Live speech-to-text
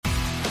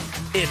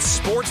It's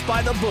Sports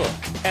by the Book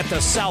at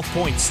the South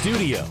Point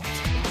Studio.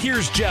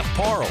 Here's Jeff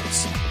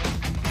Parles.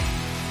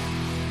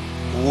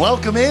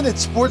 Welcome in.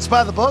 It's Sports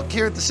by the Book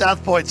here at the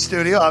South Point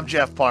Studio. I'm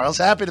Jeff Parles.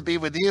 Happy to be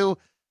with you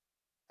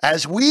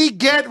as we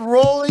get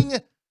rolling.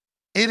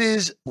 It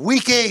is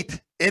week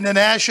 8 in the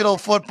National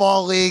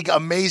Football League.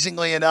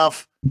 Amazingly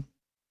enough,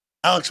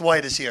 Alex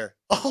White is here.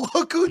 Oh,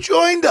 look who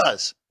joined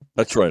us.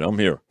 That's right. I'm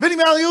here. Vinny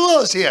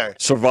Magliulo is here.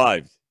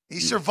 Survived. He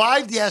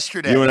survived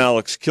yesterday. You and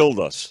Alex killed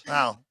us.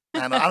 Wow.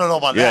 I don't know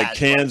about Yeah, that.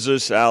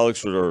 Kansas,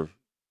 Alex with her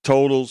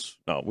totals.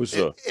 No, it was.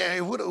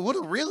 It would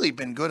have really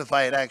been good if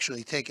I had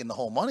actually taken the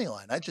whole money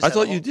line. I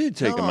thought you did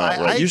take him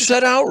outright. You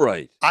said said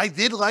outright. I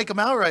did like him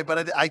outright,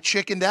 but I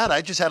chickened out.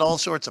 I just had all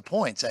sorts of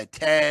points. I had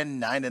 10,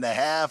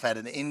 9.5, had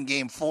an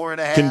in-game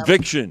 4.5.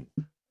 Conviction.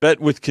 Bet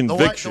with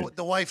conviction.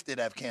 The wife did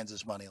have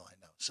Kansas money line,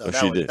 though, so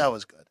that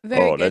was good.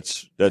 Very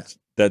good.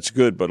 That's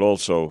good, but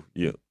also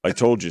I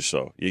told you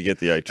so. You get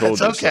the I told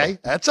you so.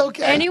 That's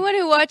okay. Anyone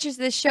who watches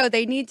this show,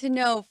 they need to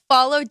know,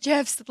 follow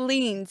Jeff's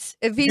leans.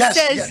 If he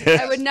says,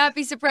 I would not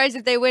be surprised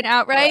if they went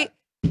outright,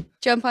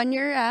 jump on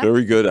your app.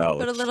 Very good,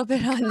 Alex. Put a little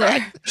bit on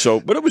there. So,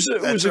 but it was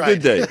a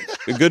good day,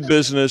 a good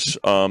business.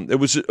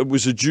 It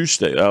was a juice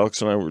day.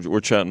 Alex and I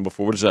were chatting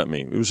before. What does that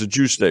mean? It was a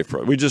juice day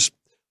for us. We just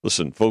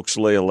listen. Folks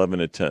lay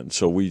 11 at 10,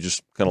 so we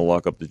just kind of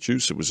lock up the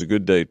juice. It was a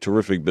good day.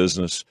 Terrific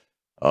business.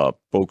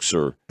 Folks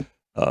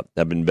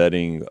have been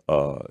betting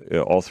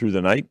all through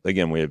the night.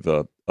 Again, we have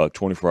a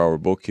 24-hour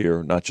book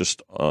here, not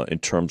just in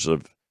terms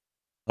of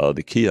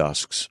the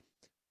kiosks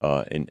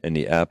and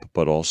the app,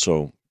 but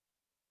also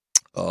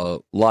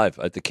live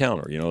at the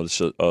counter. You know, it's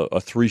a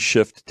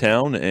 3-shift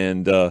town,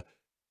 and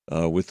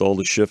with all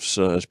the shifts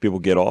as people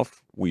get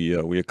off, we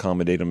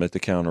accommodate them at the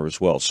counter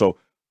as well. So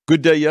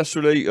good day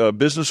yesterday,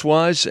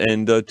 business-wise,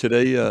 and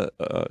today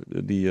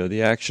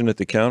the action at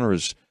the counter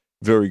is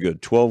very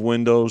good. 12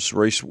 windows.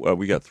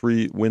 We got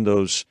 3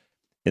 windows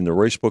in the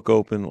Racebook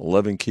Open,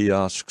 11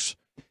 kiosks,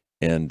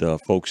 and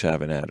folks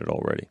haven't at it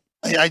already.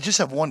 I just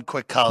have one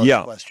quick college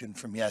question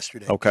from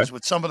yesterday. Okay. Because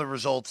with some of the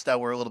results that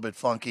were a little bit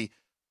funky,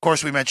 of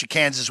course, we mentioned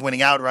Kansas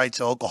winning outright,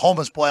 so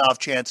Oklahoma's playoff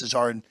chances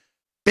are in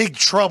big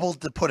trouble,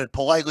 to put it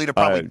politely. They're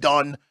probably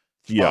done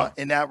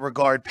in that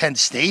regard. Penn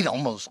State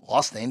almost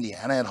lost to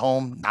Indiana at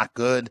home. Not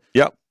good.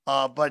 Yep.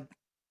 But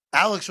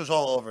Alex was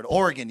all over it.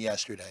 Oregon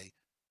yesterday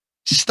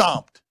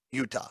stomped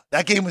Utah.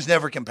 That game was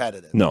never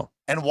competitive. No.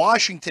 And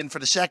Washington, for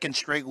the second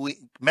straight week,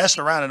 messed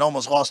around and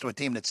almost lost to a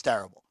team that's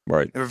terrible.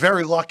 Right. They were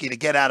very lucky to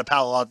get out of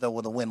Palo Alto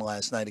with a win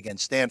last night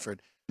against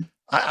Stanford.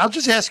 I'll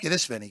just ask you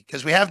this, Vinny,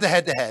 because we have the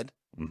head-to-head.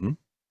 Mm-hmm.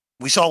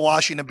 We saw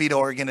Washington beat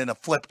Oregon in a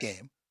flip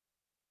game.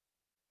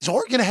 Is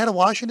Oregon ahead of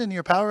Washington in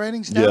your power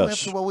ratings now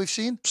after what we've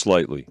seen?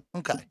 Slightly.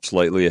 Okay.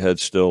 Slightly ahead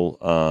still.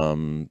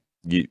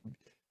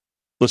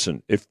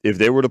 Listen, if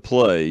they were to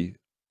play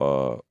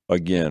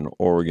again,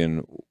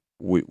 Oregon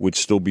would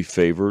still be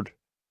favored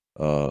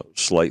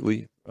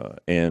slightly.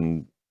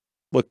 And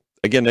look,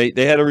 again,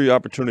 they had every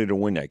opportunity to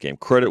win that game.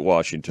 Credit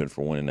Washington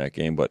for winning that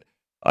game, but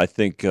I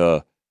think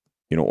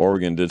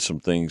Oregon did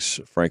some things,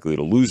 frankly,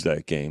 to lose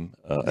that game.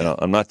 And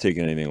I'm not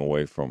taking anything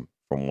away from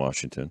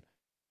Washington,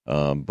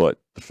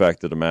 but the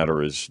fact of the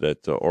matter is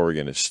that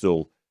Oregon is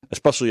still,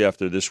 especially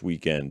after this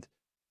weekend,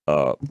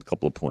 a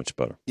couple of points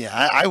better.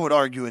 Yeah, I would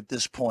argue at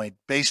this point,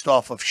 based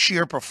off of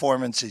sheer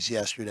performances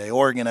yesterday,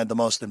 Oregon had the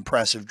most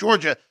impressive.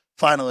 Georgia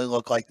finally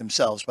looked like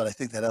themselves, but I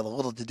think that had a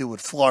little to do with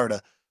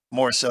Florida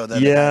more so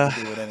than it had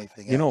to do with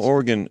anything else. You know,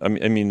 Oregon, I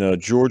mean,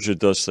 Georgia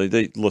does say,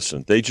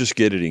 they just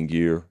get it in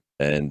gear,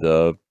 and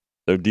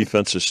their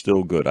defense is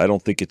still good. I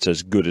don't think it's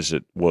as good as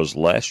it was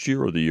last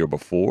year or the year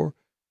before,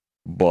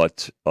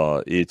 but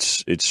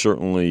it's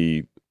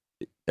certainly,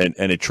 and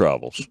it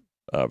travels,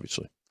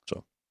 obviously.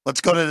 So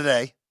let's go to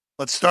today.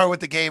 Let's start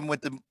with the game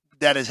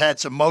that has had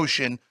some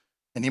motion,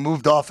 and he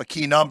moved off a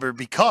key number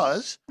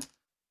because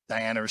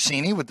Diana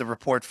Rossini with the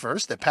report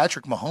first that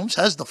Patrick Mahomes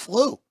has the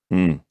flu.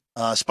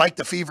 Spiked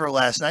the fever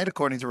last night,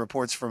 according to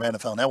reports from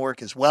NFL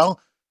Network as well.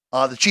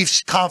 The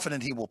Chiefs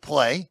confident he will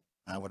play.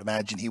 I would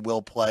imagine he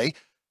will play.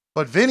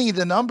 But, Vinny,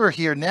 the number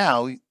here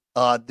now,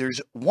 there's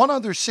one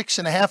other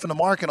 6.5 in the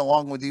market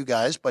along with you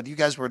guys, but you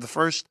guys were the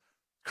first,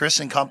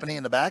 Chris and company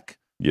in the back.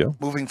 Yeah.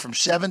 Moving from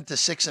 7 to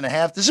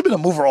 6.5. This has been a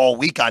mover all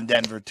week on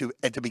Denver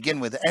to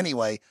begin with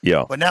anyway.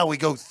 Yeah. But now we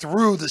go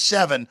through the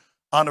 7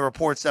 on the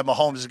reports that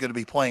Mahomes is going to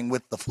be playing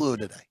with the flu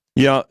today.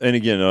 Yeah, and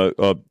again,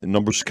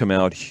 numbers come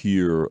out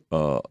here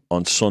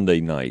on Sunday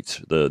night,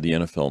 the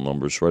NFL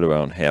numbers, right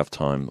around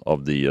halftime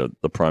of the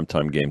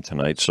primetime game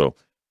tonight. So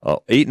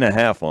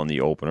 8.5 on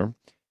the opener.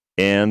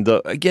 And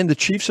again, the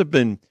Chiefs have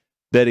been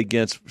bet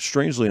against,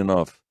 strangely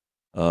enough,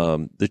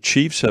 the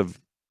Chiefs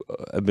have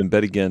been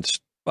bet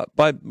against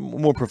by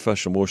more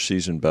professional, more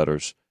seasoned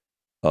bettors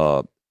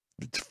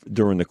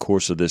during the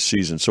course of this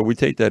season. So we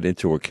take that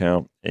into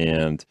account.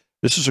 And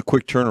this is a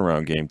quick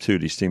turnaround game, too.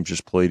 These teams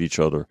just played each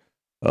other,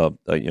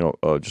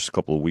 just a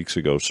couple of weeks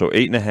ago. So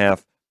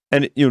 8.5.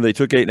 And, they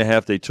took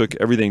 8.5. They took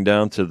everything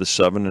down to the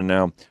 7. And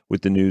now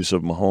with the news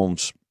of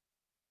Mahomes,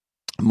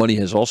 money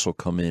has also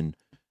come in,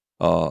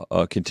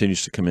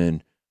 continues to come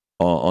in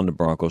on the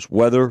Broncos.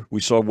 Weather,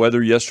 we saw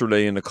weather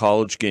yesterday in the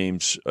college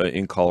games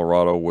in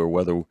Colorado, where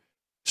weather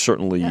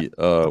certainly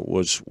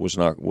was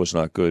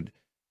not good,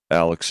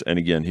 Alex. And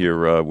again,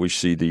 here we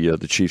see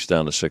the Chiefs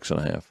down to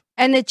 6.5.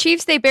 And the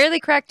Chiefs, they barely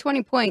cracked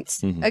 20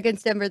 points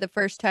against Denver the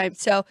first time.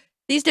 So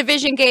these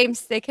division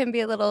games, they can be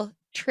a little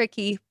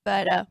tricky,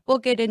 but we'll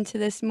get into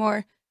this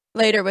more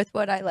later with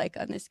what I like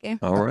on this game.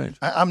 All right.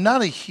 I'm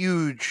not a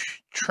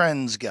huge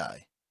trends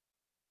guy,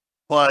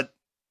 but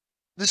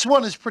this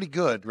one is pretty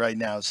good right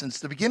now. Since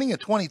the beginning of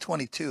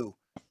 2022,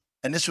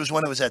 and this was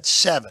when it was at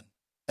 7,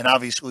 and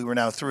obviously we're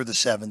now through the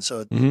 7.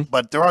 So,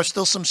 but there are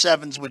still some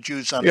 7s with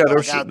juice on the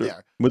dog out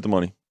there with the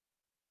money.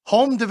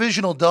 Home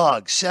divisional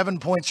dogs, 7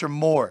 points or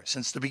more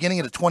since the beginning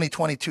of the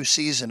 2022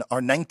 season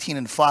are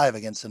 19-5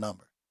 against the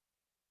number.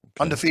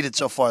 Okay. Undefeated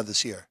so far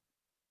this year.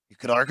 You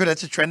could argue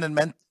that's a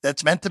trend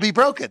that's meant to be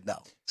broken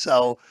now.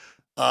 So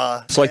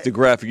it's like the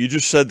graphic. You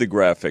just said the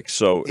graphic.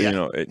 So,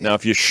 now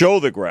if you show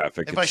the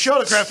graphic. If I show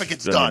the graphic,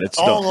 it's done. It's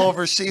all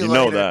over. See you later.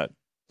 You know that.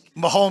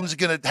 Mahomes is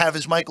going to have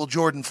his Michael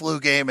Jordan flu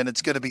game, and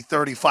it's going to be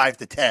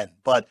 35-10.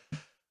 But,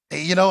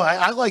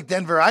 I like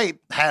Denver. I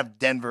have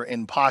Denver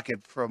in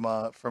pocket from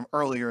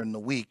earlier in the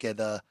week.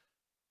 I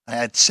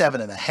had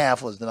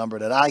 7.5 was the number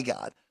that I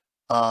got.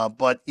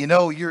 But,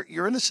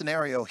 you're in a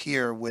scenario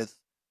here with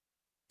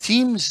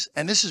teams,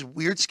 and this is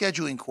weird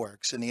scheduling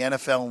quirks in the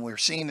NFL, and we're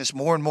seeing this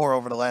more and more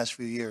over the last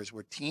few years,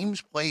 where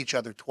teams play each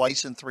other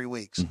twice in 3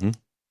 weeks.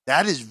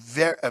 That is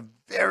a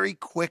very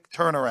quick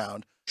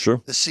turnaround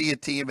to see a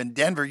team. In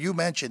Denver, you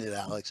mentioned it,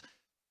 Alex.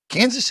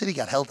 Kansas City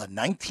got held to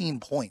 19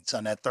 points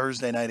on that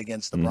Thursday night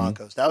against the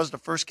Broncos. That was the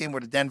first game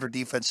where the Denver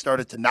defense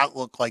started to not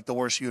look like the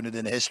worst unit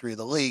in the history of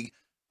the league.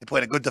 They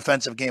played a good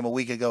defensive game a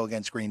week ago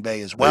against Green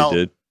Bay as well. They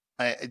did.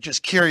 I'm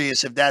just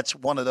curious if that's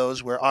one of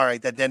those where, all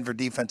right, that Denver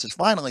defense has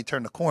finally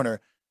turned the corner,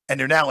 and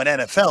they're now an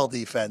NFL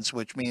defense,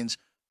 which means,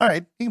 all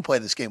right, you can play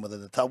this game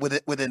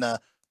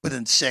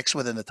within 6,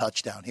 within a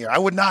touchdown here. I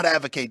would not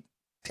advocate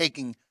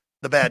taking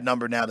the bad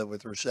number now that we're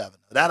through 7.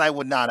 That I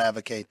would not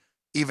advocate,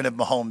 even if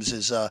Mahomes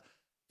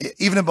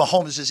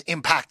is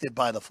impacted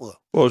by the flu.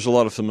 Well, there's a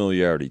lot of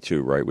familiarity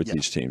too, right, with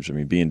these teams. I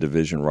mean, being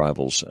division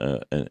rivals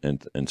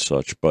and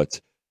such,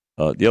 but.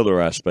 The other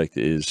aspect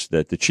is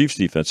that the Chiefs'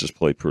 defense has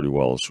played pretty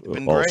well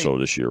also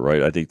this year,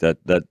 right? I think that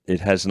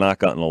it has not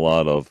gotten a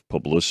lot of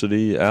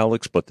publicity,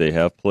 Alex, but they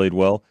have played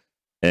well.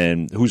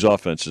 And whose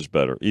offense is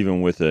better,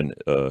 even with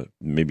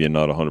maybe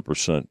not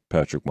 100%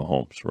 Patrick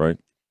Mahomes, right?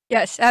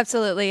 Yes,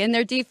 absolutely. And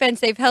their defense,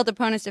 they've held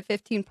opponents to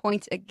 15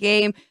 points a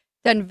game,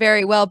 done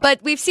very well.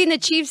 But we've seen the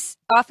Chiefs'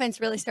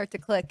 offense really start to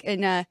click,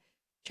 and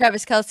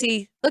Travis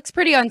Kelce looks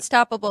pretty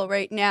unstoppable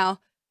right now.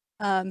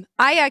 I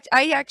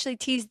actually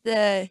teased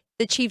the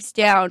Chiefs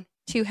down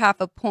to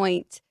 0.5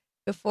 point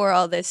before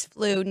all this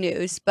flu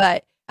news,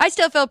 but I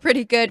still feel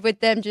pretty good with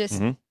them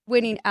just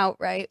winning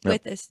outright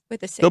with this.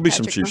 There'll be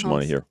some Chiefs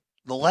money here.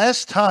 The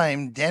last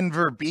time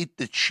Denver beat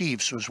the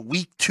Chiefs was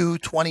Week 2,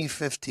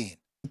 2015.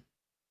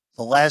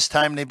 The last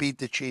time they beat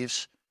the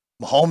Chiefs,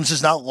 Mahomes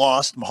has not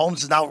lost.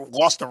 Mahomes has not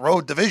lost a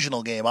road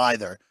divisional game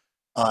either.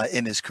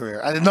 In his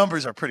career. The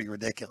numbers are pretty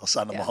ridiculous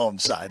on the Mahomes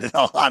side, in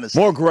all honesty.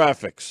 More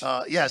graphics.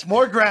 Yes,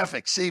 more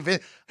graphics. See,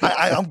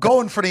 I'm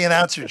going for the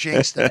announcer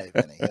jinx today,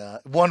 Vinny,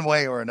 one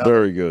way or another.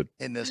 Very good.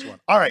 In this one.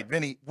 All right,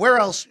 Vinny, where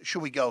else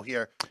should we go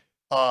here?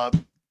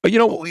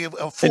 We have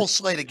a full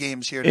slate of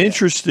games here today.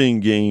 Interesting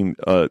game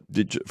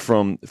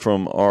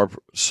from our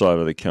side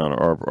of the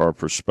counter, our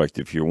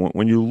perspective here.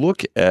 When you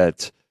look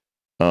at,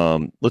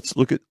 let's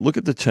look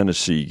at the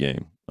Tennessee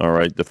game. All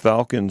right, the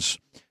Falcons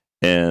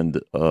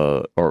and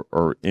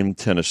are in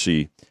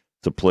Tennessee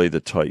to play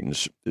the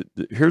Titans.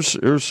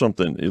 Here's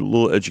something, a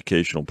little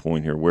educational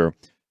point here, where,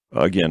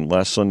 again,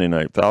 last Sunday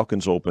night,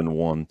 Falcons opened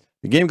 1.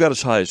 The game got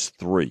as high as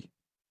 3,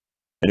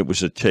 and it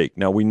was a take.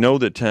 Now, we know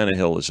that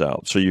Tannehill is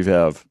out, so you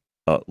have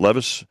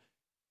Levis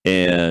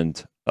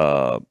and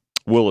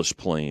Willis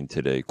playing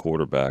today,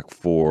 quarterback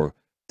for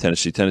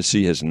Tennessee.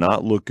 Tennessee has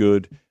not looked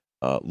good.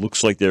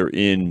 Looks like they're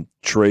in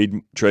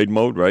trade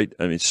mode, right?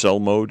 I mean,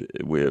 sell mode.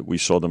 We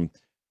saw them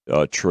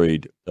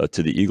trade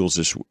to the Eagles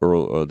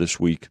this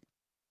week,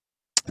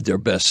 their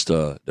best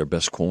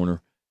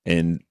corner,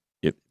 and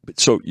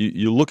so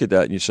you look at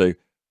that and you say,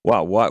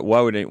 wow,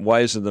 why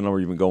isn't the number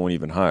even going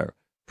even higher?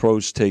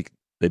 Pros they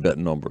bet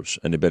numbers,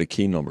 and they bet a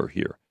key number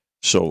here.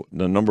 So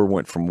the number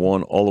went from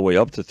 1 all the way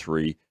up to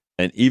 3,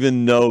 and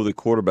even though the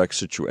quarterback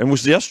situation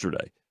was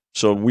yesterday,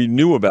 so we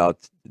knew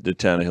about the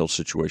Tannehill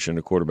situation,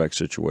 the quarterback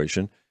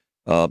situation.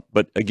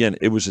 But again,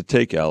 it was a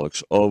take,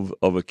 Alex, of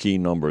a key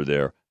number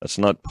there. That's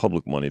not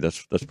public money.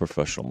 That's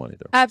professional money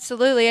there.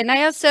 Absolutely. And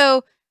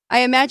I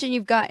imagine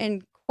you've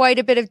gotten quite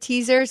a bit of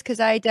teasers,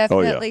 because I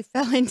definitely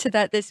fell into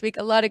that this week.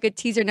 A lot of good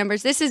teaser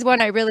numbers. This is one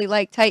I really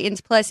like,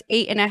 Titans plus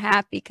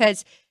 8.5,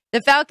 because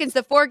the Falcons,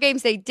 the 4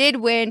 games they did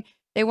win,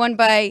 they won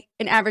by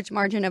an average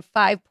margin of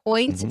 5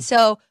 points.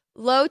 So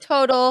low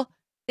total.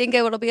 I think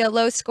it'll be a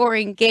low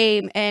scoring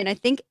game. And I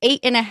think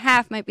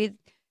 8.5 might be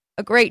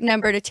a great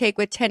number to take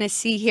with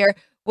Tennessee here.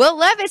 Will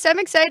Levis, I'm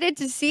excited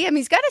to see him.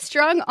 He's got a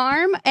strong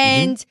arm,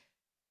 and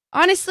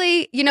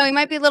honestly, he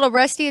might be a little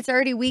rusty. It's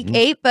already week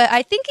 8, but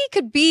I think he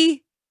could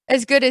be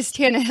as good as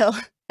Tannehill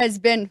has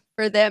been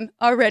for them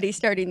already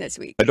starting this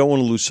week. I don't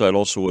want to lose sight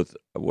also with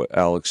what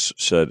Alex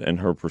said and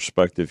her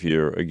perspective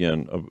here.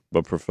 Again,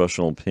 a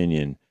professional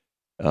opinion.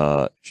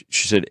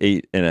 She said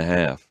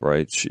 8.5,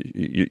 right?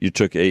 You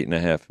took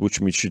 8.5,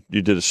 which means you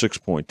did a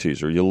 6-point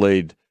teaser. You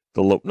laid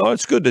the low. No,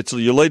 it's good.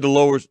 You laid the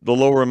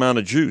lower amount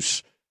of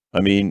juice.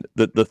 I mean,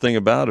 the thing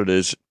about it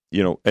is,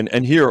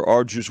 and here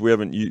our juice, we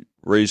haven't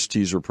raised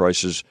teaser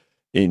prices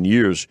in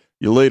years.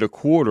 You laid a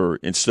quarter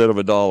instead of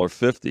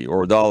 $1.50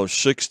 or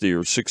 $1.60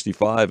 or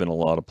 65 in a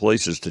lot of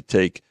places to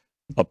take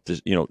up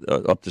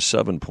to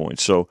 7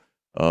 points. So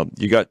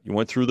you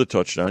went through the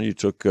touchdown. You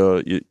took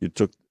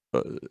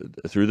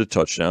through the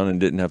touchdown and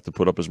didn't have to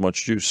put up as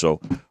much juice.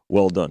 So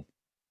well done.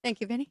 Thank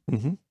you, Vinny.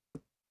 Mm-hmm.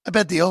 I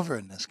bet the over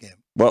in this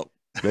game. Well,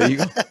 there you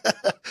go.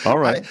 All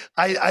right.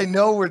 I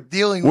know we're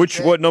dealing with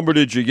what number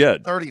did you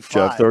get? 35.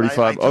 Jeff,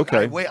 35.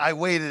 Okay. I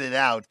waited it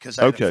out because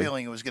I had a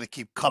feeling it was going to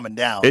keep coming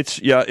down. It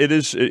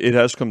is. It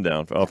has come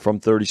down from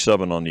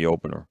 37 on the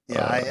opener.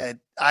 Yeah,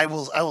 I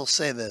will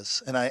say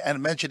this, and I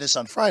mentioned this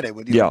on Friday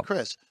with you and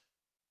Chris.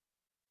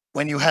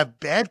 When you have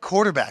bad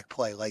quarterback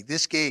play like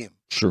this game,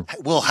 sure,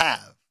 we'll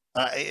have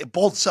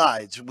both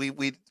sides.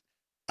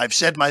 I've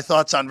said my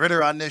thoughts on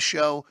Ritter on this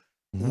show.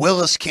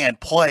 Willis can't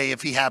play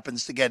if he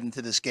happens to get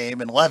into this game,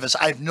 and Levis,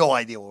 I have no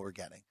idea what we're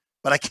getting,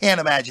 but I can't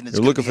imagine it's.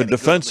 You're looking for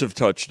defensive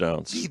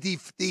touchdowns.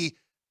 The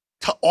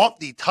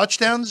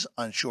touchdowns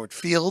on short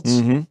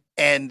fields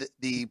and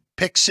the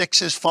pick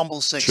sixes,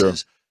 fumble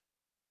sixes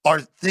are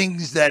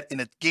things that in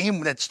a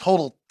game that's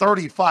total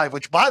 35,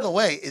 which by the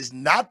way is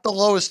not the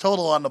lowest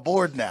total on the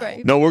board now.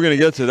 Right. No, we're going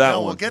to get to that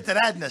one. We'll get to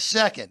that in a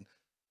second.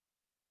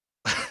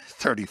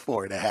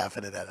 34.5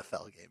 in an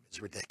NFL game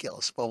is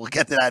ridiculous, but we'll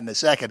get to that in a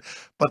second.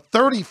 But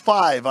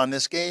 35 on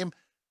this game,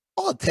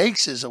 all it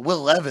takes is a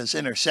Will Levis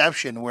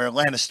interception where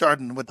Atlanta's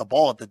starting with the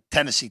ball at the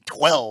Tennessee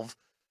 12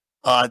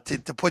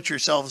 to put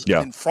yourselves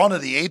in front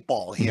of the 8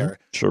 ball here.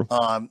 Sure.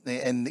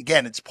 And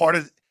again, it's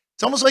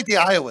almost like the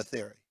Iowa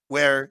theory,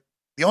 where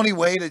the only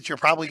way that you're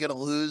probably going to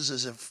lose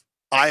is if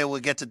Iowa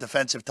gets a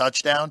defensive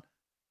touchdown.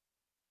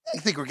 I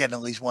think we're getting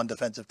at least one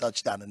defensive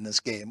touchdown in this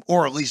game,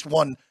 or at least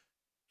one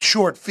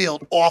short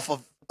field off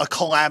of a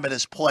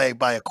calamitous play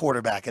by a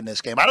quarterback in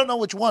this game. I don't know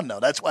which one,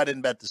 though. That's why I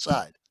didn't bet the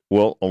side.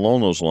 Well,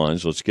 along those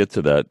lines, let's get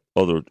to that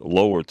other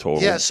lower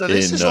total. Yeah, so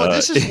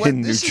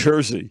in New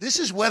Jersey. This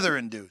is weather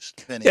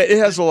induced, Vinny. Yeah, it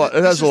has a lot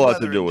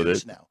to do with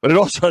it, but it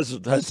also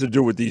has to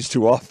do with these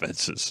two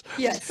offenses.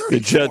 Yes, the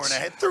Jets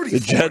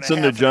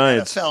and the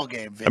Giants. NFL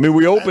game, Vinny. I mean,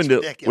 we opened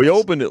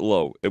it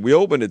low. We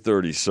opened at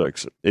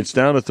 36. It's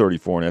down to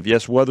 34.5.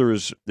 Yes, weather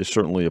is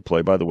certainly a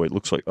play. By the way, it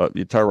looks like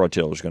Tyrod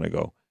Taylor's going to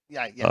go.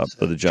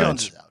 For the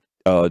Giants.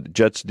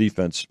 Jets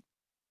defense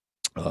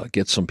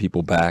gets some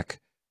people back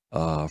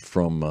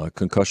from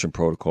concussion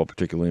protocol,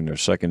 particularly in their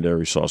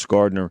secondary. Sauce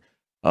Gardner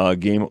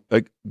game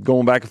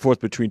going back and forth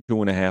between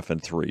 2.5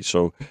 and 3.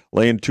 So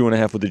laying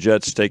 2.5 with the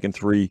Jets, taking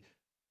 3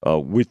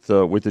 with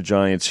the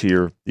Giants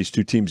here. These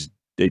two teams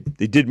they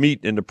did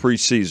meet in the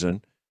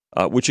preseason,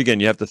 which again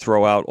you have to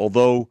throw out.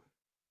 Although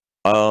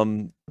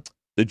the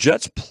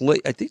Jets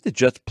I think the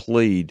Jets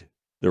played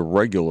the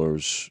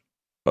regulars.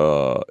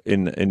 For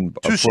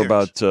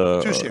about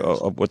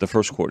the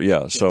first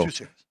quarter, So,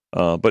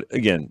 but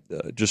again,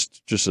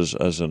 just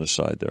as an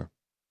aside there,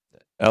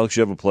 Alex,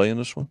 you have a play in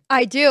this one?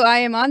 I do. I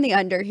am on the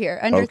under here,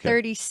 under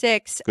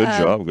 36. Good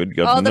job. Good.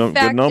 All the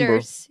factors. Good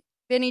number.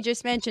 Vinny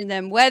just mentioned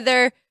them.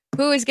 Weather,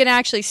 who is going to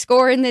actually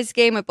score in this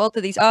game with both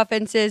of these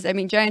offenses? I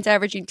mean, Giants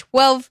averaging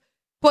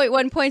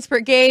 12.1 points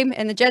per game,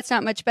 and the Jets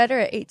not much better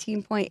at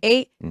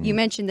 18.8. You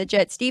mentioned the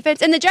Jets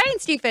defense and the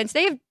Giants defense.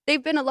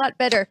 They've been a lot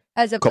better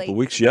as of late. Couple of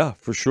weeks,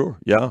 for sure,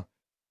 I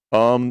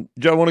want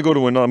to go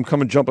to I'm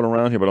jumping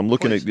around here, but I'm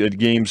looking at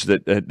games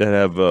that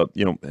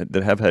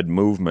have had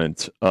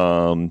movement.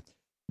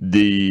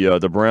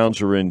 The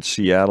Browns are in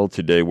Seattle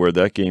today, where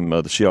that game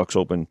the Seahawks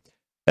open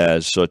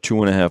as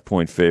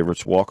 2.5-point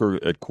favorites.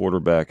 Walker at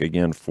quarterback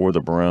again for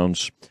the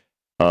Browns.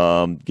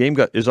 Game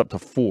is up to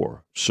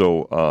 4.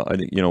 So, I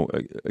think,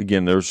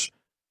 again, there's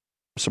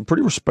some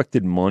pretty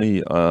respected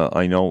money,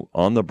 I know,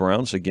 on the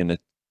Browns. Again,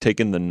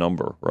 taking the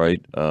number,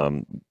 right?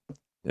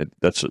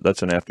 That's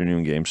an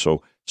afternoon game,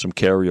 so some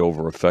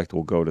carryover effect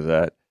will go to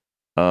that.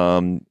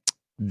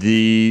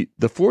 The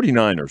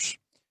 49ers,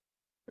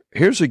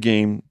 here's a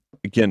game,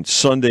 again,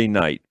 Sunday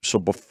night. So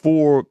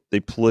before they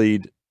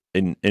played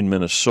in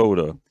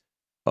Minnesota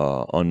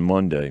on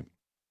Monday,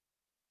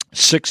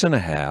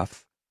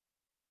 6.5.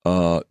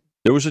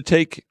 There was a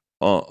take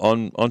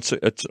on at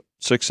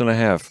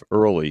 6.5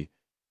 early,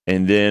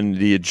 and then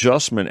the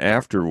adjustment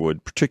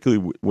afterward,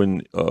 particularly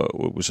when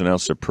it was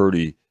announced that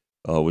Purdy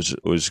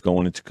was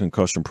going into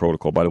concussion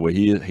protocol. By the way,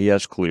 he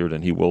has cleared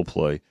and he will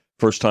play.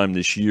 First time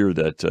this year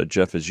that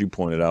Jeff, as you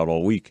pointed out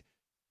all week,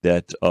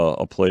 that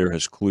a player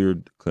has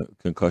cleared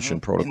concussion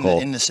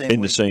protocol in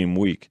the same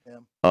week.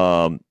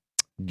 Yeah.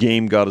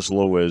 Game got as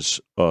low as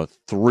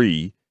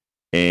 3.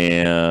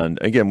 And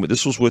again,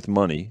 this was with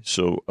money.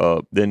 So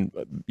then,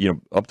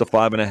 up to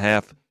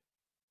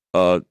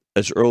 5.5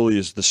 as early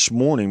as this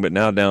morning, but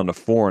now down to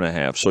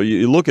 4.5. So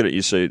you look at it,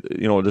 you say,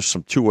 there's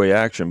some two-way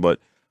action, but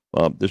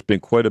there's been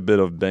quite a bit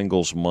of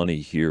Bengals money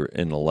here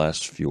in the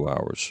last few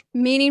hours.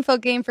 Meaningful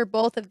game for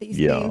both of these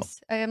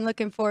games. I am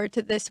looking forward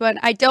to this one.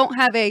 I don't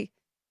have a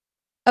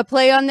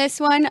play on this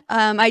one.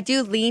 I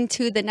do lean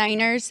to the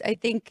Niners. I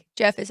think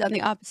Jeff is on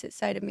the opposite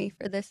side of me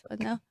for this one,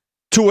 though.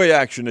 Two-way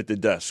action at the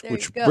desk, There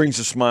which brings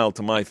a smile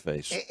to my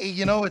face.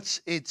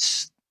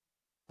 It's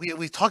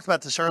we talked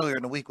about this earlier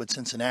in the week with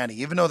Cincinnati.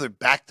 Even though they're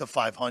back to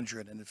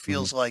 500, and it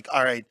feels like,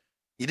 all right,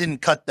 you didn't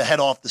cut the head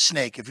off the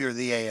snake if you're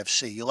the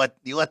AFC. You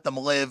let them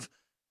live.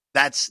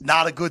 That's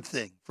not a good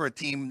thing for a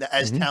team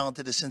as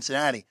talented as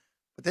Cincinnati.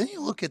 But then you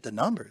look at the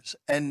numbers,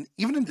 and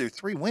even in their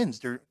 3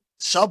 wins, they're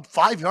sub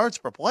 5 yards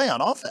per play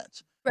on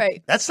offense.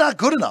 Right. That's not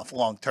good enough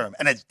long term,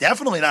 and it's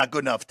definitely not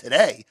good enough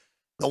today.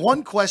 The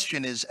one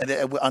question is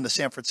on the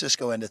San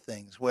Francisco end of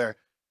things, where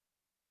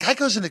guy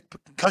goes into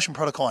concussion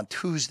protocol on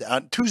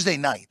Tuesday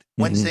night,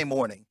 Wednesday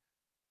morning,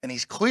 and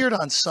he's cleared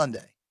on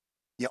Sunday.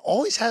 You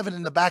always have it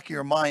in the back of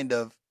your mind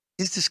of,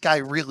 is this guy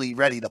really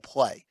ready to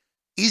play?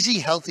 Is he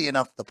healthy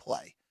enough to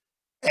play?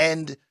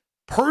 And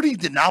Purdy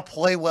did not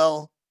play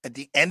well at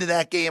the end of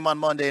that game on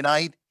Monday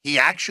night. He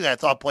actually, I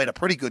thought, played a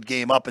pretty good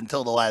game up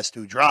until the last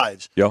 2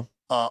 drives. Yeah.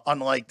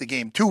 Unlike the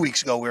game 2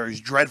 weeks ago where he's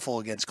dreadful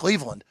against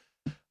Cleveland.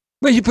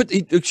 But he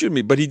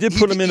did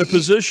put him in a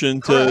position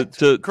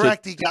to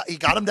correct. He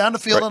got him down the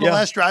field on the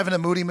last drive, and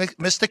then Moody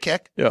missed a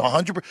kick.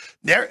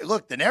 100%.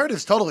 Look, the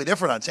narrative's totally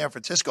different on San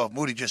Francisco if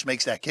Moody just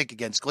makes that kick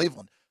against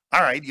Cleveland.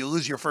 All right, you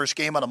lose your first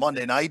game on a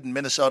Monday night, and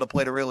Minnesota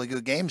played a really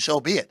good game,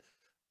 so be it.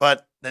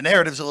 But the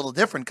narrative's a little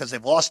different because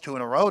they've lost 2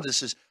 in a row.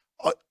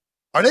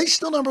 Are they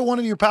still number 1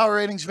 in your power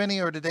ratings, Vinny,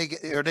 or did they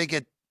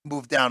get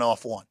moved down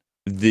off 1?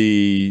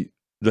 The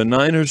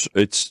Niners.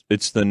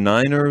 It's the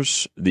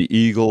Niners, the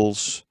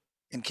Eagles.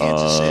 In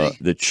Kansas City,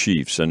 the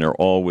Chiefs, and they're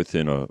all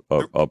within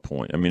a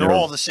point. I mean, they're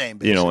all the same,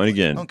 basically.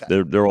 And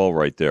again, they're all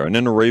right there. And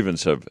then the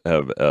Ravens have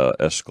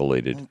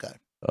escalated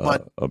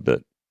a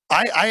bit.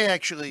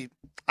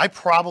 I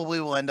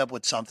probably will end up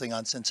with something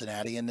on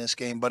Cincinnati in this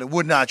game, but it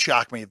would not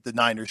shock me if the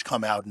Niners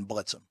come out and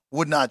blitz them.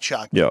 Would not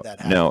shock me if that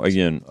happens. Now,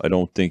 again, I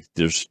don't think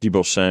there's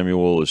Deebo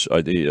Samuel is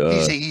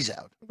he's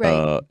out.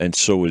 Right. And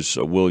so is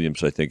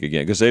Williams, I think,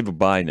 again, because they have a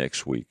bye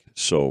next week.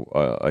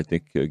 So I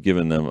think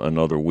giving them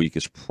another week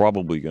is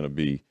probably going to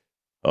be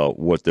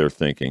what they're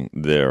thinking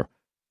there.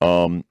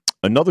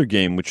 Another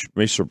game which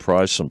may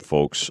surprise some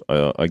folks,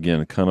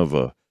 again, kind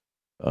of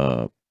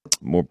a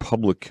more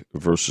public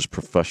versus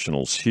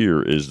professionals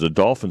here, is the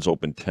Dolphins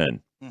open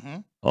 10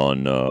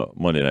 on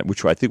Monday night,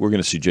 which I think we're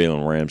going to see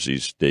Jalen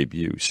Ramsey's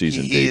debut. He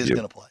is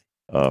going to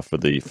play for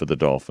the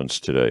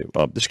Dolphins today.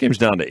 This game's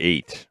down to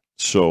 8,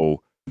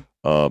 so.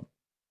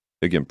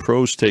 Again,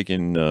 pros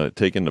taking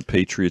the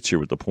Patriots here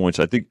with the points.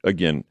 I think,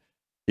 again,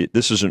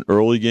 this is an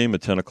early game, a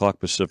 10 o'clock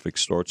Pacific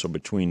start, so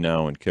between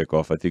now and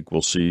kickoff, I think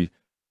we'll see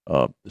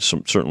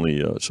some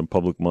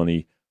public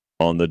money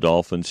on the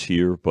Dolphins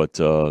here, but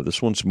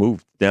this one's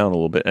moved down a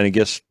little bit. And I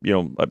guess,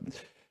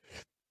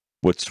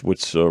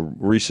 what's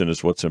recent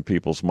is what's in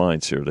people's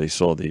minds here. They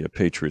saw the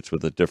Patriots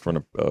with a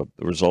different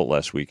result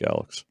last week,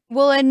 Alex.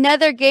 Well,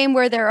 another game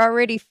where they're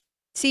already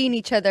seeing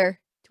each other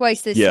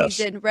twice this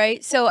season,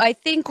 right? So I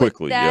think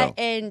quickly, with that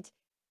and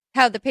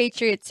how the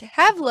Patriots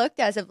have looked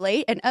as of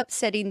late and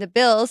upsetting the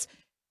Bills,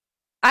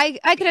 I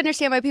could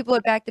understand why people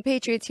would back the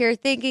Patriots here,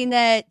 thinking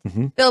that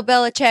Bill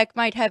Belichick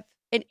might have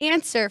an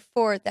answer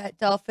for that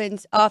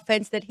Dolphins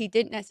offense that he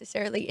didn't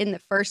necessarily in the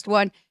first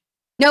one.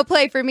 No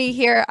play for me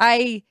here.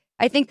 I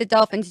think the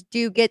Dolphins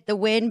do get the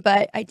win,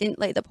 but I didn't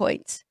lay the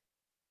points.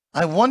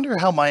 I wonder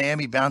how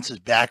Miami bounces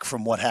back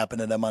from what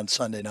happened to them on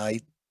Sunday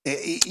night.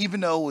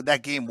 Even though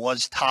that game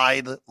was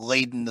tied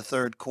late in the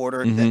third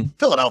quarter,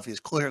 Philadelphia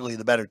is clearly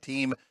the better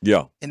team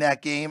in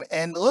that game.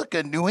 And look,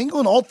 New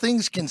England, all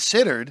things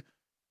considered,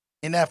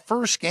 in that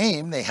first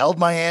game, they held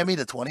Miami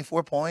to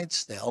 24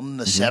 points. They held them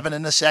to 7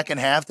 in the second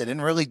half. They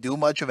didn't really do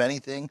much of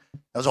anything.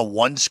 That was a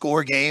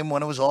 1-score game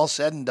when it was all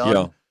said and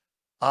done.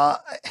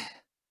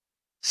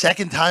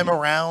 Second time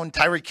around,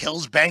 Tyreek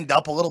Hill's banged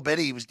up a little bit.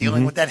 He was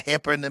dealing with that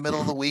hip in the middle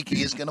of the week.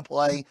 He is going to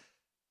play.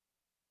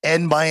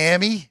 And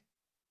Miami,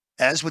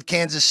 as with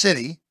Kansas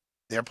City,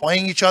 they're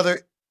playing each other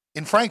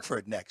in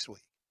Frankfurt next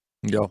week.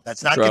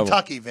 That's not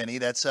Kentucky, Vinny.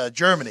 That's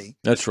Germany.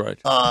 That's right.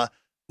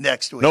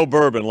 Next week. No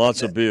bourbon,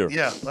 lots of beer.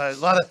 Yeah, a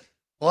lot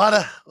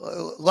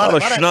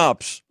of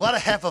schnapps. A lot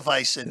of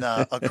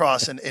Hefeweizen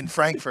across in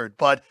Frankfurt.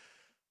 But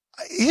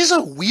it is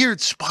a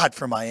weird spot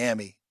for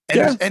Miami.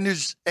 And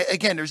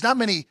there's not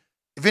many,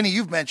 Vinny,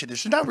 you've mentioned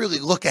this, there's not really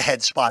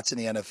look-ahead spots in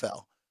the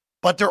NFL.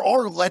 But there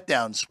are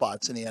letdown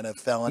spots in the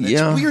NFL. And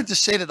it's weird to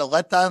say that a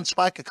letdown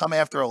spot could come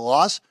after a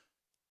loss,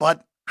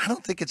 but I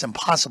don't think it's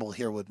impossible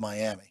here with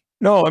Miami.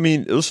 No, I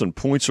mean, listen,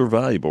 points are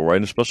valuable,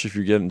 right? Especially if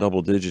you're getting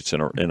double digits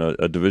in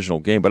a divisional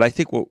game. But I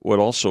think what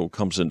also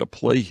comes into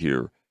play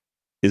here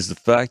is the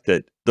fact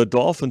that the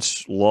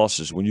Dolphins'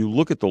 losses, when you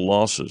look at the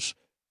losses,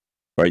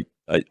 right,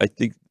 I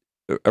think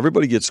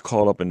everybody gets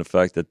caught up in the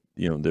fact that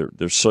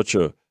there's such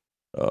a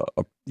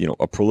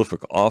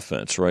prolific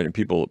offense, right? And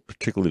people,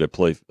 particularly that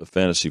play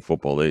fantasy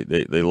football,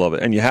 they love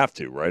it, and you have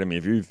to, right? I mean,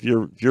 if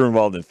you're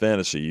involved in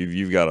fantasy,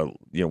 you've got to,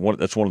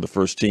 that's one of the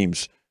first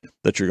teams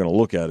that you're going to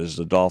look at is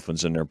the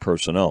Dolphins and their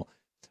personnel.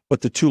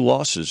 But the two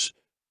losses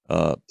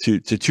to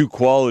two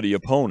quality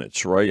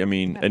opponents, right? I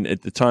mean, and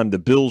at the time the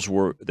Bills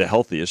were the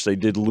healthiest. They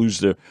did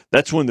lose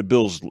that's when the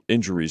Bills'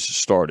 injuries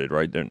started,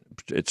 right? Then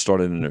it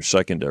started in their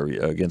secondary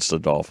against the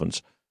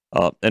Dolphins.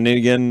 And then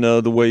again,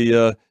 the way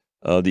the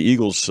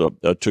Eagles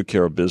took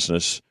care of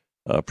business,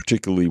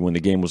 particularly when the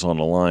game was on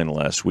the line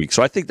last week.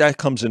 So I think that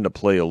comes into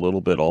play a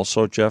little bit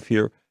also, Jeff,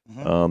 here.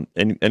 Mm-hmm.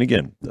 And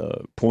again,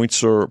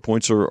 points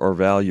are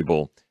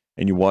valuable.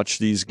 And you watch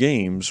these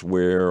games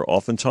where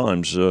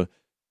oftentimes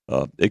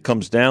it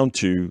comes down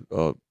to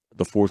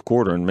the fourth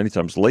quarter, and many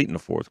times late in the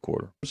fourth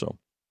quarter. So,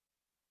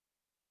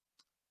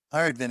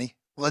 all right, Vinny,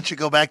 we'll let you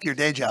go back to your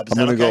day job. I'm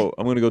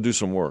going to go do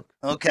some work.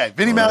 Okay,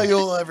 Vinny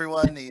Magliulo,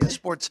 everyone, the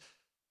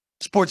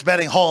sports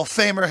betting Hall of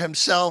Famer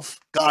himself,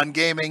 Gone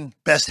Gaming,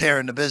 best hair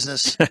in the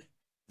business.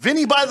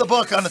 Vinny by the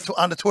book on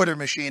the Twitter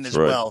machine as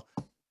well,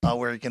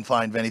 where you can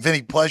find Vinny.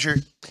 Vinny, pleasure.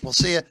 We'll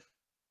see you.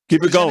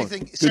 Keep it going.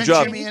 Good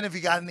job. Jimmy in if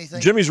you got anything.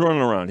 Jimmy's running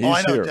around.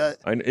 He's here.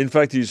 In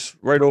fact, he's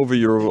right over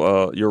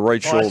your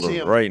right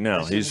shoulder right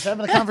now. He's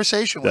having a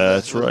conversation with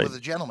a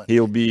gentleman.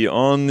 He'll be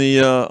on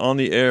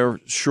the air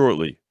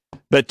shortly.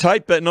 Bet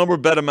type, bet number,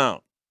 bet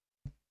amount.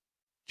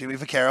 Jimmy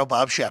Vaccaro,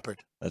 Bob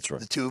Shepard. That's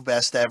right. The two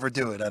best to ever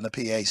do it on the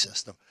PA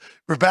system.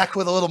 We're back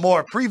with a little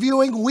more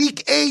previewing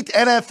Week 8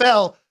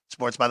 NFL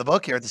Sports by the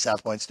Book here at the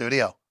South Point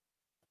Studio.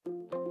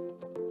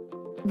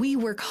 We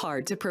work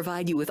hard to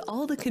provide you with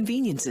all the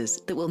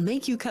conveniences that will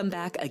make you come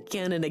back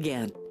again and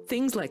again.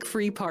 Things like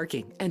free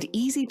parking and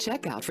easy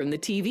checkout from the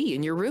TV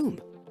in your room.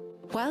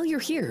 While you're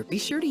here, be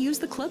sure to use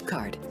the club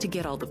card to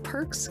get all the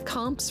perks,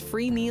 comps,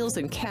 free meals,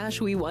 and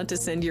cash we want to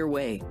send your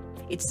way.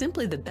 It's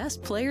simply the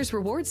best players'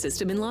 reward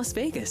system in Las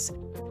Vegas.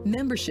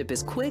 Membership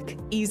is quick,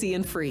 easy,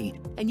 and free,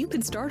 and you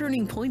can start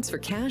earning points for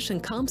cash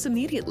and comps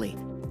immediately.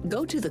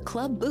 Go to the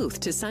club booth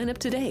to sign up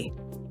today.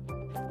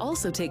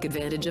 Also take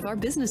advantage of our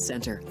business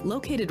center,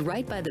 located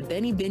right by the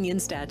Benny Binion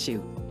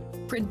statue.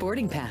 Print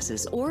boarding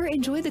passes or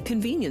enjoy the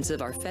convenience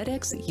of our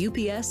FedEx,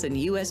 UPS, and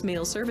U.S.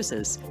 mail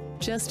services.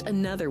 Just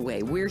another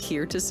way we're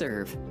here to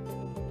serve.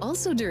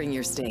 Also during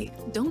your stay,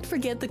 don't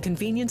forget the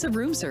convenience of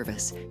room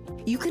service.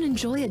 You can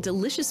enjoy a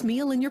delicious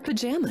meal in your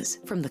pajamas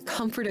from the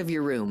comfort of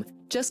your room.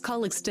 Just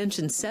call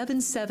extension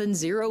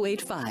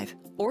 77085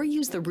 or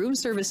use the room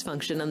service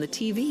function on the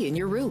TV in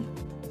your room.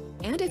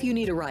 And if you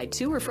need a ride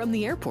to or from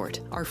the airport,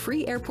 our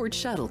free airport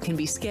shuttle can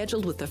be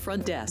scheduled with the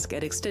front desk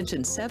at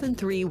extension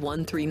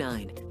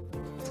 73139.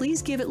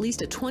 Please give at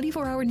least a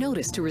 24-hour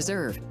notice to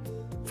reserve.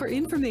 For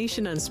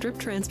information on Strip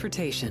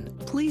transportation,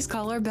 please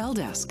call our bell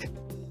desk.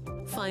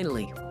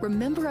 Finally,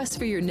 remember us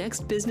for your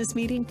next business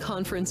meeting,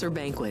 conference, or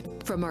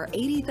banquet. From our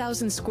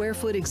 80,000 square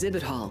foot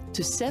exhibit hall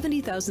to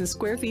 70,000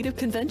 square feet of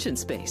convention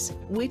space,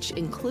 which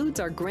includes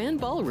our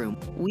grand ballroom,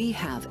 we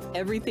have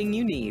everything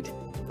you need.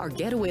 Our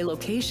getaway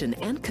location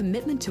and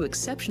commitment to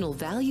exceptional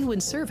value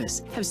and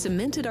service have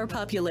cemented our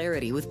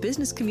popularity with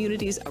business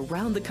communities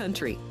around the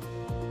country.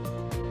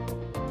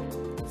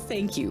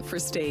 Thank you for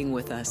staying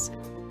with us.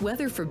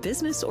 Whether for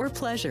business or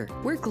pleasure,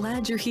 we're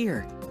glad you're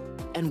here.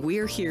 And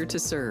we're here to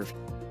serve.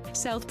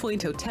 South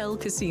Point Hotel,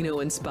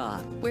 Casino, and Spa,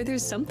 where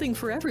there's something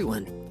for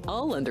everyone,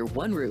 all under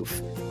one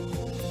roof.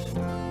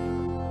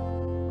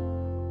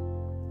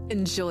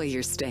 Enjoy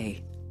your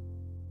stay.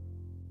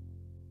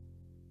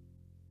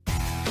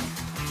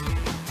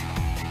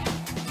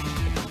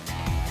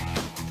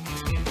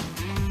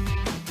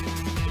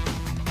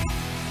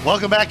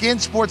 Welcome back in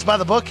Sports by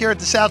the Book here at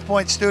the South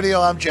Point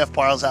Studio. I'm Jeff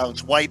Parles,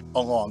 Alex White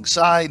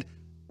alongside.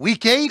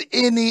 Week 8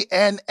 in the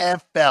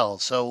NFL.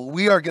 So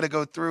we are going to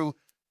go through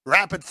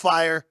rapid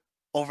fire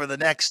over the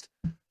next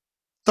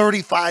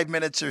 35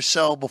 minutes or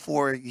so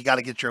before you got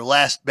to get your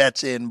last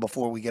bets in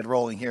before we get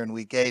rolling here in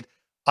Week 8.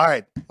 All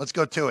right, let's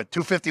go to it.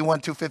 251,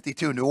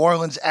 252. New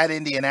Orleans at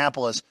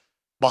Indianapolis.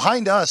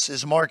 Behind us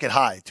is market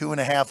high,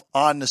 2.5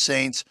 on the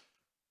Saints.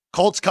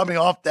 Colts coming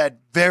off that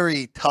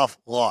very tough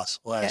loss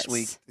last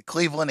week.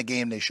 Cleveland, a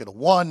game they should have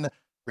won.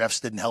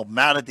 Refs didn't help them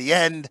out at the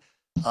end.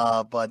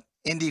 But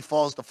Indy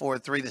falls to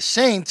 4-3. The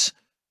Saints,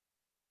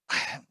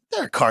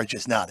 their card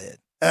just not in.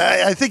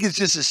 I think it's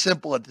just as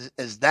simple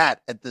as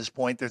that at this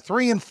point. They're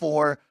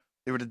 3-4.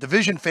 They were the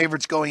division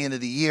favorites going into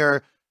the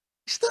year.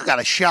 Still got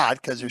a shot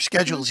because their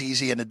schedule's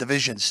easy and the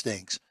division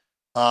stinks.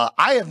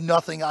 I have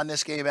nothing on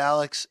this game,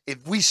 Alex.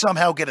 If we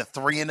somehow get a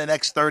 3 in the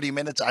next 30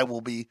 minutes, I will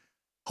be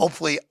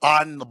hopefully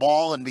on the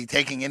ball and be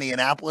taking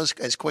Indianapolis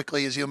as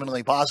quickly as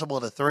humanly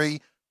possible to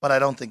 3, but I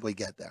don't think we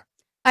get there.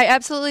 I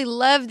absolutely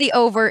love the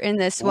over in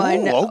this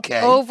one. Ooh,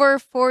 okay. Over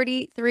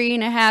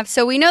 43.5.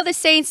 So we know the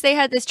Saints, they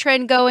had this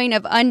trend going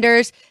of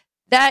unders.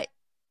 That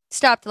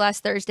stopped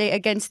last Thursday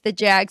against the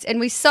Jags, and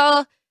we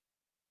saw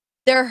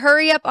their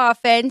hurry-up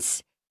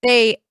offense.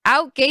 They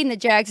outgained the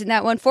Jags in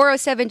that one,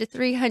 407 to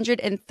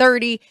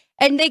 330,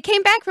 And they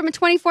came back from a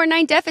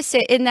 24-9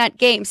 deficit in that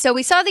game. So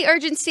we saw the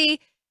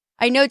urgency.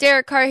 I know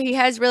Derek Carr, he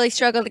has really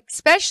struggled,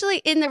 especially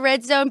in the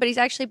red zone, but he's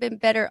actually been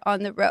better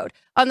on the road.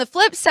 On the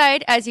flip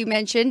side, as you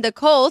mentioned, the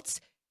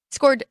Colts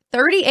scored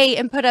 38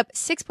 and put up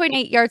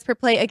 6.8 yards per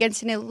play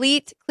against an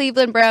elite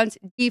Cleveland Browns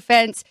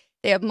defense.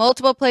 They have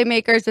multiple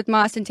playmakers with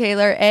Moss and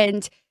Taylor,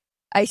 and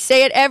I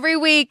say it every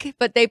week,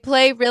 but they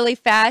play really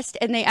fast,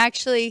 and they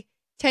actually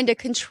tend to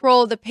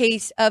control the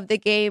pace of the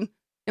game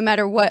no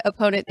matter what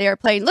opponent they are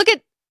playing. Look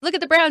at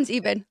the Browns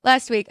even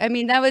last week. I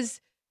mean, that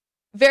was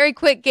a very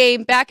quick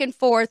game, back and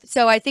forth.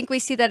 So I think we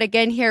see that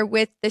again here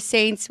with the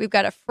Saints. We've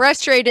got a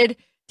frustrated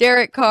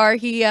Derek Carr.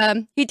 He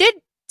did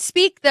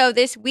speak, though,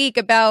 this week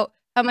about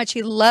how much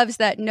he loves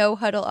that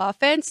no-huddle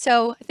offense.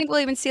 So I think we'll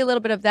even see a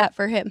little bit of that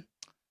for him.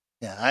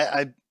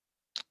 Yeah,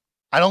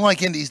 I don't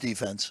like Indy's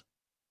defense.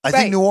 I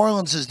think New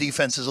Orleans'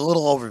 defense is a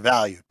little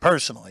overvalued,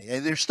 personally.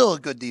 They're still a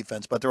good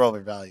defense, but they're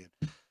overvalued.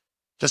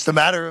 Just a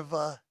matter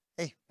of,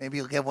 hey, maybe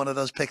you'll get one of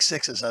those pick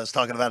sixes I was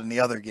talking about in the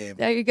other game.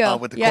 There you go.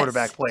 With the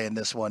quarterback play in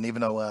this one,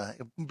 even though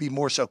it would be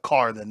more so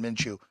Carr than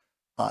Minshew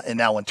in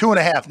that one.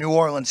 2.5, New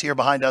Orleans here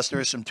behind us. There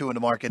is some 2 in the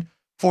market.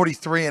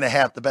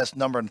 43.5, the best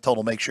number in the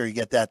total. Make sure you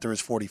get that. There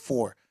is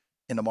 44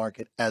 in the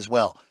market as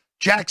well.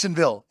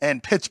 Jacksonville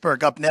and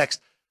Pittsburgh up next.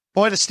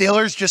 Boy, the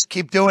Steelers just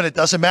keep doing it.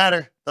 Doesn't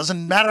matter.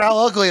 Doesn't matter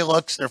how ugly it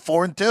looks. They're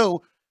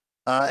 4-2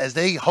 as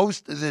they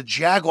host the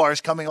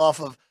Jaguars coming off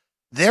of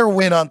their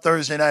win on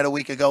Thursday night a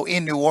week ago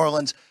in New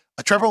Orleans.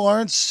 Trevor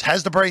Lawrence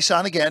has the brace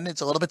on again.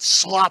 It's a little bit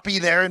sloppy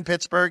there in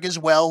Pittsburgh as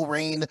well.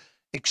 Rain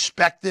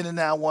expected in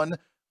that one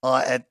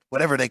at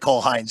whatever they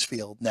call Heinz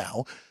Field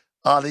now.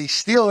 The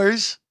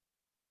Steelers,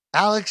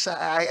 Alex,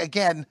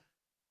 again,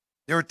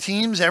 there are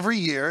teams every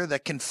year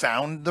that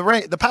confound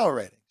the power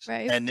ratings.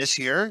 Right. And this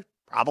year,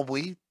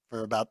 probably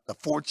for about the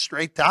fourth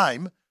straight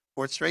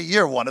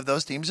year, one of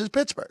those teams is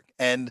Pittsburgh.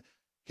 And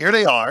here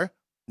they are,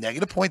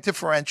 negative point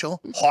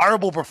differential,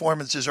 horrible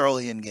performances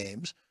early in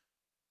games,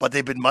 but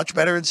they've been much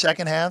better in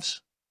second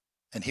halves.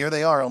 And here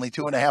they are, only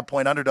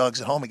 2.5-point underdogs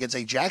at home against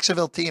a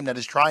Jacksonville team that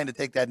is trying to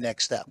take that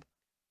next step.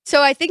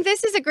 So I think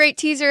this is a great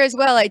teaser as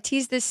well. I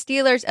teased the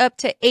Steelers up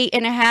to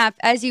 8.5.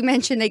 As you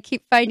mentioned, they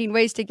keep finding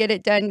ways to get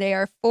it done. They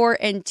are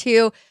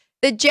 4-2.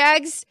 The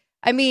Jags,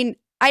 I mean,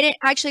 I didn't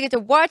actually get to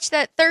watch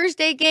that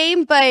Thursday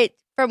game, but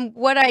from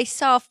what I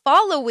saw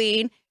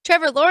following,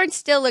 Trevor Lawrence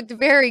still looked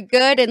very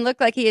good and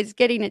looked like he is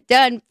getting it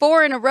done.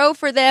 4 in a row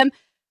for them.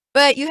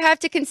 But you have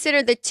to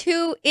consider the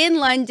 2 in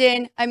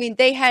London. I mean,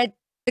 they had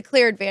the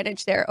clear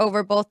advantage there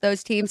over both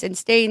those teams and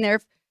staying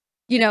there,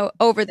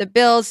 over the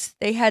Bills.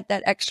 They had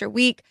that extra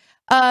week.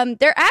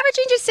 They're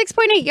averaging just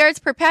 6.8 yards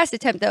per pass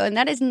attempt, though, and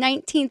that is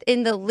 19th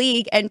in the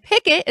league. And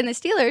Pickett and the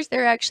Steelers,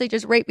 they're actually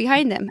just right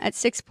behind them at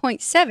 6.7,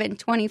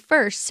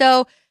 21st.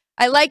 So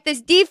I like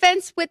this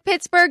defense with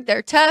Pittsburgh.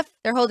 They're tough.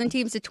 They're holding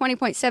teams to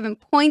 20.7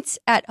 points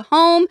at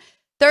home.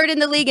 3rd in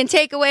the league in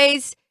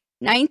takeaways,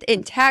 9th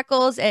in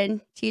tackles,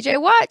 and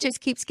TJ Watt just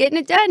keeps getting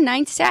it done.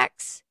 9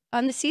 sacks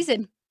on the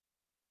season.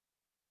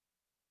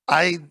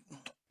 I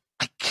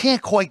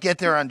can't quite get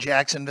there on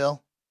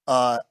Jacksonville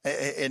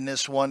in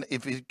this one.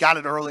 If you got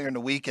it earlier in the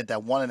week at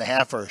that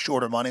 1.5 or a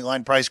shorter money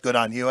line price, good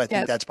on you. I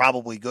think that's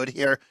probably good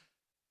here.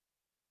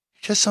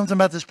 Just something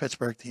about this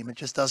Pittsburgh team. It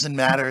just doesn't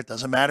matter. It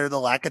doesn't matter the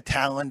lack of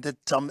talent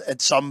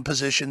at some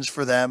positions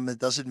for them. It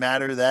doesn't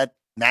matter that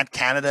Matt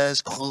Canada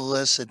is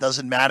clueless. It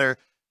doesn't matter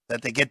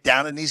that they get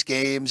down in these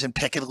games and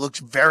Pickett looks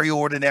very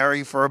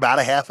ordinary for about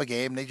a half a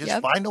game. They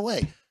just find a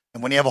way.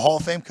 And when you have a Hall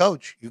of Fame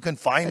coach, you can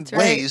find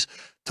ways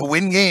to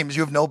win games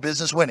you have no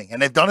business winning. And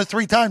they've done it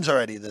 3 times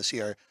already this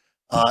year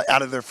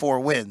out of their 4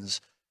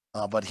 wins.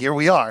 But here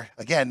we are,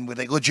 again, with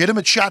a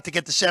legitimate shot to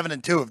get to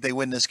 7-2 if they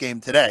win this game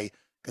today,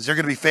 because they're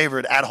going to be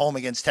favored at home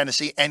against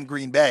Tennessee and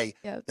Green Bay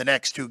the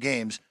next 2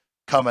 games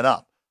coming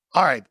up.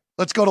 All right,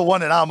 let's go to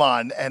one that I'm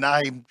on, and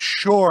I'm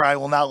sure I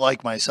will not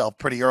like myself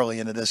pretty early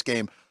into this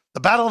game. The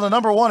battle of the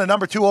number 1 and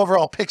number 2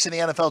 overall picks in the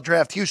NFL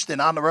draft.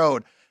 Houston on the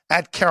road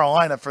at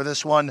Carolina for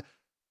this one.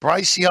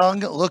 Bryce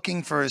Young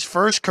looking for his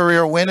first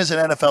career win as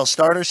an NFL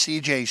starter.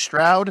 C.J.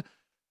 Stroud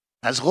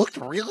has looked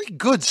really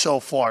good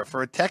so far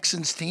for a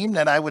Texans team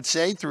that I would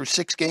say through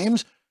 6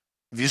 games.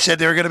 If you said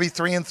they were going to be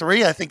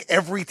 3-3, I think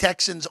every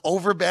Texans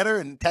over better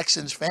and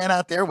Texans fan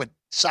out there would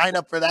sign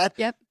up for that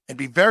and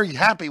be very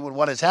happy with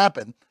what has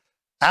happened.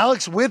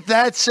 Alex, with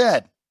that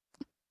said,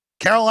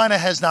 Carolina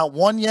has not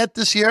won yet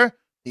this year.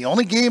 The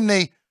only game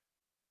they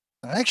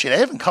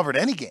haven't covered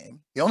any game.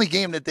 The only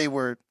game that they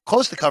were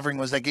close to covering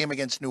was that game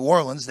against New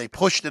Orleans. They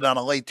pushed it on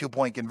a late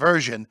 2-point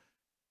conversion.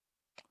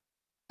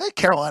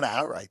 Carolina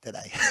outright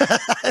today.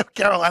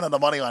 Carolina on the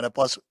money line at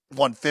plus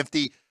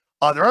 150.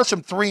 There are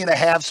some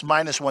 3.5s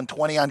minus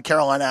 120 on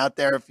Carolina out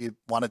there. If you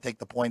want to take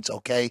the points,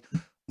 okay.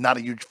 Not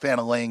a huge fan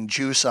of laying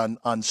juice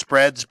on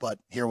spreads, but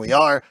here we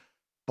are.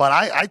 But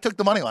I took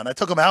the money line. I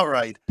took them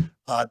outright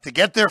to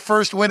get their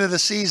first win of the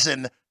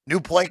season. New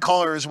play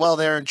caller as well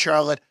there in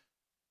Charlotte.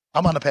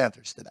 I'm on the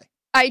Panthers today.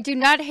 I do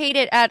not hate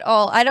it at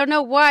all. I don't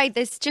know why.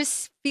 This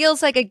just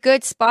feels like a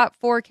good spot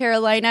for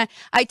Carolina.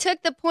 I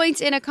took the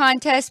points in a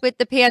contest with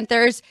the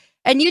Panthers,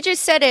 And you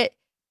just said it,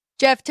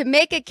 Jeff, to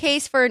make a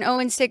case for an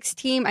 0-6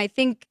 team, I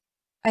think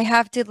I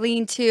have to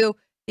lean to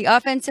the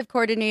offensive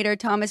coordinator,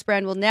 Thomas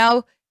Brown, will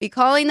now be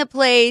calling the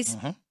plays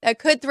that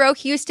could throw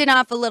Houston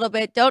off a little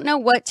bit. Don't know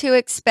what to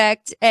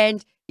expect.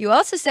 And you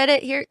also said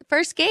it here,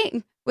 first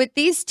game with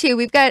these two.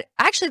 We've got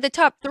actually the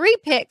top 3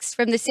 picks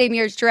from the same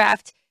year's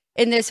draft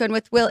in this one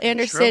with Will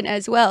Anderson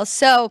as well.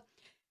 So,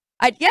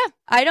 I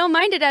don't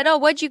mind it at all.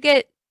 What'd you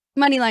get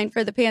money line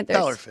for the Panthers?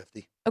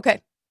 $1.50.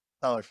 Okay.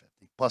 $1.50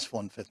 plus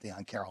 150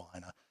 on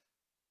Carolina.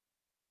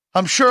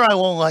 I'm sure I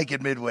won't like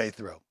it midway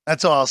through.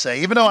 That's all I'll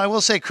say. Even though I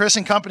will say Chris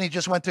and company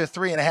just went to a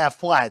 3.5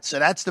 flat. So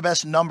that's the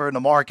best number in the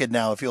market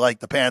now if you like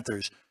the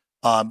Panthers.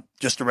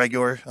 Just a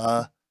regular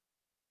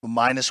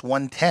minus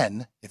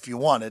 110 if you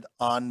wanted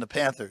on the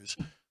Panthers.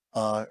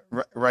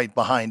 Right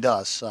behind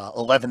us.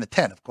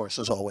 11-10, of course,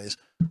 as always,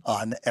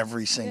 on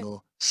every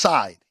single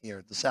side here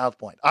at the South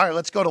Point. All right,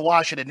 let's go to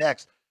Washington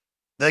next.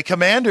 The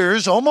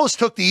Commanders almost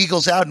took the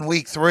Eagles out in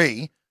week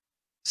 3.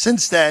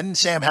 Since then,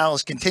 Sam Howell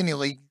is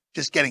continually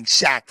just getting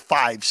sacked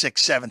 5,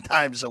 6, 7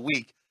 times a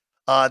week.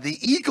 The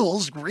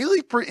Eagles,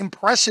 really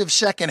impressive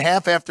second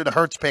half after the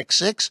Hurts pick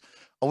 6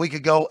 a week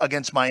ago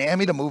against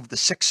Miami to move to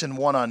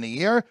 6-1 on the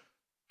year.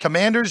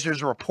 Commanders,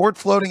 there's a report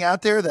floating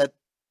out there that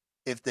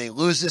if they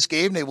lose this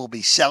game, they will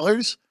be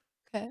sellers.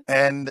 Okay.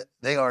 And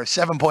they are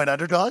 7-point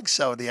underdogs,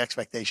 so the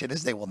expectation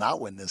is they will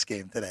not win this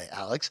game today,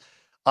 Alex.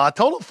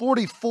 Total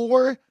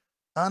 44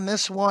 on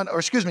this one,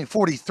 or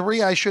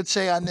 43, I should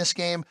say, on this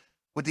game,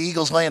 with the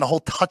Eagles laying a whole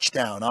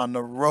touchdown on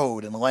the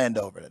road in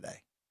Landover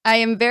today. I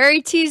am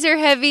very teaser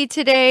heavy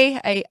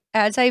today.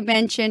 As I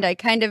mentioned, I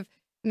kind of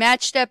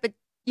matched up,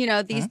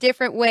 these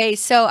different ways.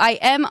 So I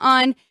am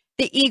on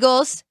the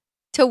Eagles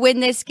to win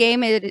this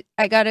game.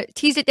 I got to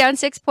tease it down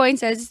 6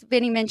 points, as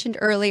Vinny mentioned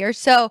earlier.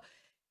 So,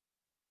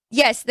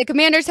 yes, the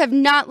Commanders have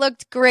not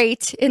looked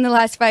great in the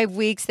last 5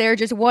 weeks. They're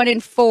just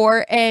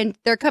 1-4, and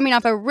they're coming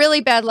off a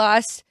really bad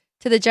loss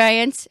to the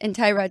Giants and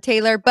Tyrod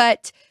Taylor.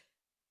 But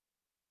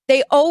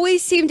they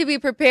always seem to be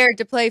prepared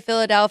to play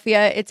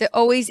Philadelphia. It's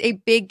always a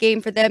big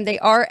game for them. They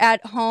are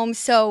at home,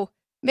 so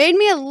made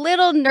me a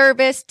little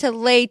nervous to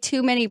lay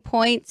too many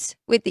points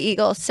with the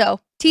Eagles. So,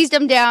 teased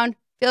them down.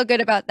 Feel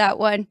good about that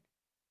one.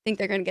 Think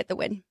they're going to get the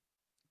win.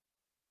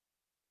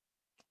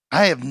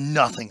 I have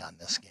nothing on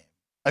this game.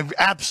 I've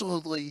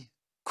absolutely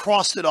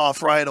crossed it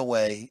off right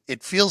away.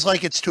 It feels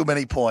like it's too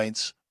many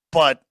points,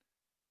 but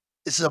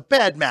this is a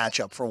bad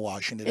matchup for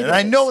Washington.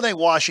 I know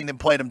Washington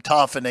played them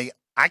tough, and they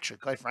actually,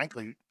 quite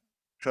frankly,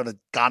 should have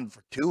gone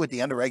for 2 at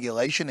the end of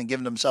regulation and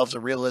given themselves a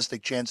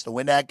realistic chance to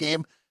win that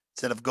game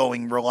instead of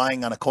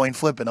relying on a coin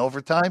flip in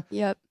overtime.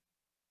 Yep.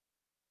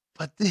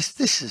 But this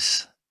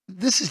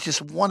is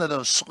just one of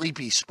those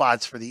sleepy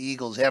spots for the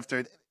Eagles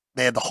after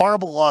they had the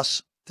horrible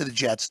loss to the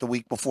Jets the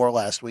week before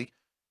last week.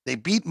 They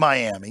beat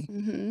Miami.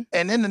 Mm-hmm.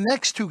 And then the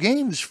next 2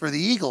 games for the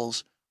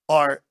Eagles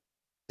are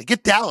they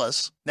get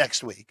Dallas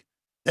next week,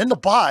 then the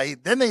bye,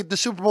 then the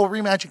Super Bowl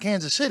rematch in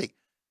Kansas City.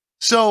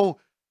 So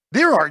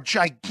there are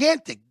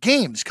gigantic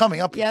games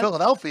coming up in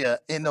Philadelphia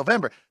in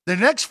November. The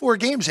next 4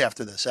 games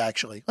after this,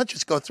 actually. Let's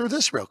just go through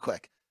this real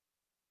quick.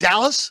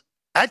 Dallas,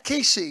 at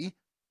KC,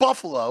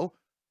 Buffalo,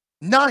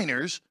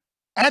 Niners,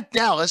 at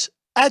Dallas,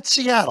 at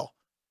Seattle.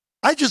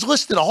 I just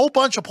listed a whole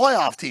bunch of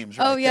playoff teams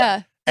right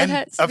there. And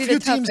a few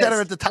teams that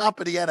are at the top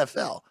of the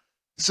NFL.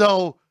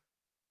 So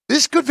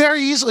this could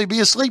very easily be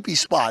a sleepy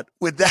spot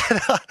with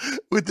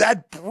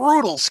that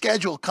brutal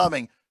schedule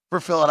coming for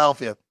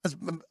Philadelphia. That's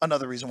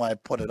another reason why I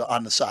put it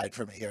on the side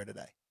for me here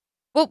today.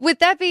 Well, with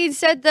that being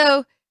said,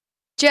 though,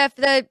 Jeff,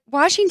 the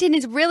Washington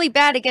is really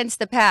bad against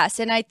the pass,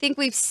 and I think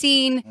we've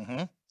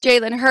seen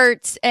Jalen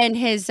Hurts and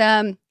his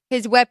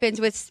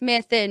weapons with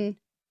Smith and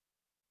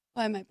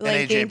why am I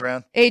blanking?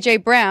 And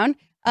AJ Brown.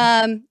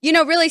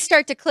 Really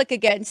start to click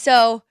again.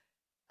 So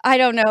I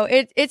don't know.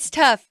 It's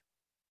tough.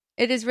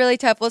 It is really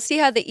tough. We'll see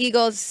how the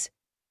Eagles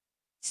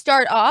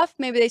start off.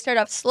 Maybe they start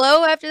off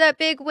slow after that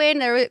big win.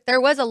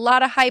 There was a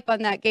lot of hype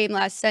on that game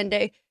last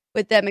Sunday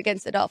with them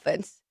against the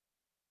Dolphins.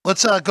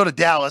 Let's go to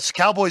Dallas.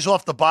 Cowboys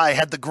off the bye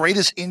had the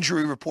greatest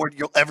injury report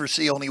you'll ever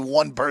see. Only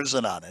one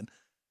person on it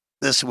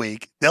this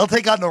week. They'll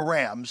take on the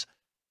Rams.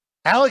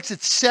 Alex,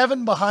 it's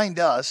 7 behind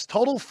us.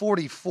 Total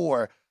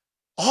 44.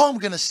 All I'm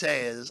going to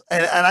say is,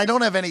 and I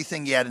don't have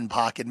anything yet in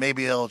pocket.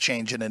 Maybe it'll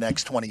change in the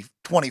next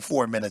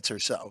 24 minutes or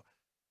so.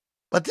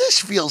 But this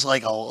feels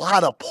like a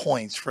lot of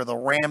points for the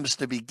Rams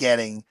to be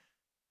getting.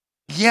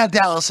 Yeah,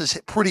 Dallas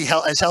is pretty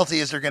as healthy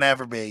as they're going to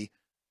ever be.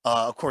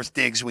 Of course,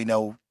 Diggs, we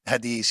know,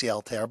 had the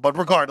ACL tear. But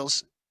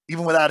regardless,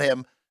 even without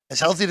him, as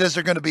healthy as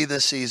they're going to be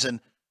this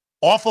season,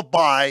 off a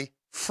bye,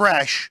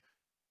 fresh.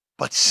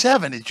 But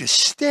 7 is just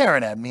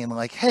staring at me and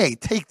like, hey,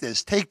 take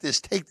this, take this,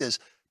 take this.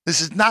 This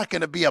is not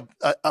going to be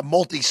a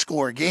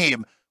multi-score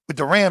game with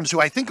the Rams, who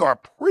I think are a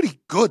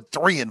pretty good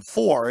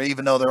 3-4,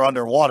 even though they're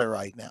underwater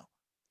right now.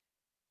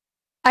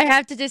 I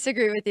have to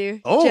disagree with you,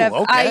 Jeff.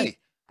 Okay.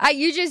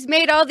 You just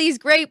made all these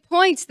great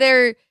points.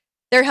 They're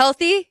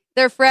healthy.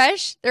 They're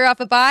fresh. They're off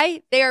a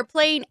bye. They are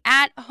playing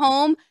at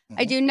home.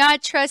 I do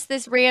not trust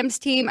this Rams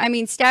team. I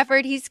mean,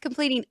 Stafford, he's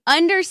completing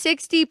under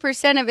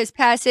 60% of his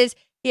passes.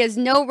 He has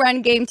no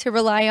run game to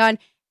rely on.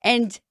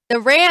 And the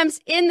Rams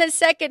in the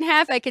second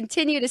half, I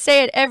continue to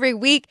say it every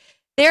week,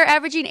 they're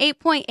averaging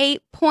 8.8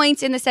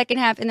 points in the second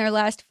half in their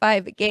last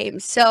 5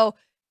 games. So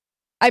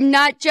I'm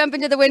not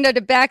jumping to the window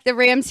to back the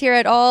Rams here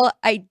at all.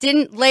 I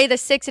didn't lay the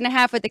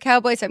 6.5 with the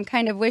Cowboys. I'm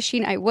kind of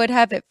wishing I would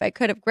have if I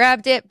could have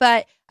grabbed it,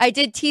 but I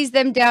did tease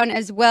them down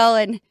as well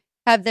and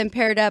have them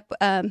paired up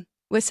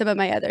with some of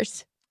my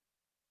others.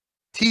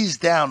 Tease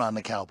down on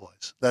the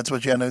Cowboys. That's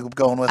what you ended up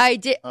going with? I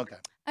did. Okay.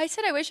 I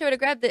said I wish I would have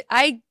grabbed it.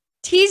 I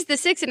teased the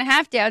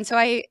 6.5 down, so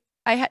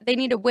they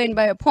need to win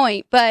by a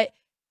point, but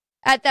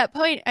at that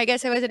point, I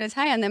guess I wasn't as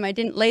high on them. I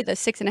didn't lay the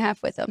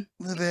 6.5 with them.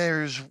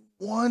 There's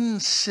 1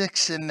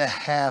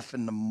 6.5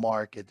 in the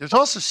market. There's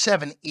also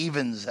 7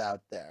 evens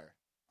out there.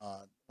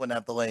 Wouldn't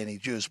have to lay any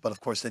juice, but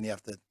of course, then you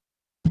have to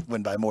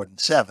win by more than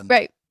 7.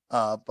 Right.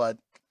 But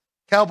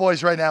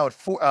Cowboys right now at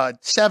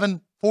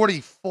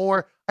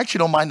 7.44. I actually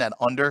don't mind that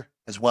under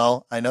as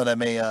well. I know that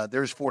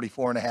there's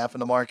 44.5 in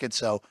the market,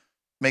 so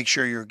make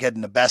sure you're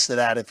getting the best of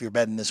that if you're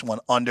betting this one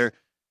under.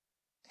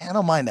 I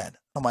don't mind that.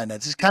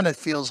 It just kind of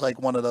feels like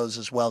one of those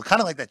as well.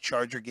 Kind of like that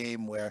Charger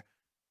game where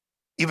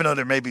even though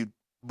there may be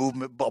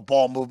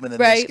ball movement in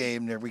this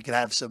game, there we could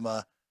have some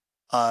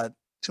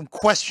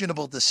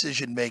questionable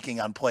decision making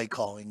on play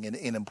calling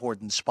in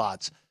important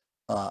spots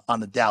on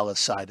the Dallas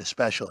side,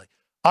 especially.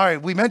 All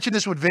right, we mentioned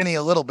this with Vinny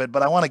a little bit,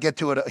 but I want to get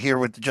to it here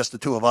with just the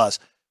two of us.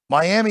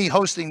 Miami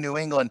hosting New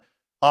England.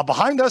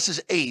 Behind us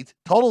is 8.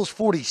 Total is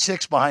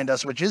 46 behind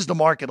us, which is the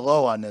market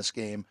low on this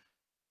game.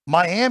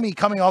 Miami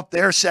coming off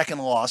their second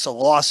loss, a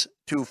loss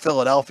to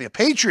Philadelphia.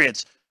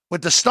 Patriots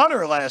with the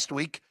stunner last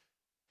week.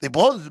 They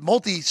blow the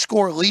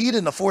multi-score lead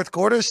in the fourth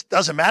quarter.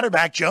 Doesn't matter.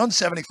 Mac Jones,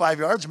 75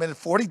 yards, minute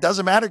 40.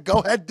 Doesn't matter. Go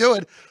ahead, do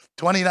it.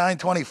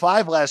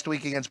 29-25 last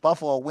week against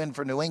Buffalo. Win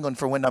for New England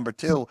for win number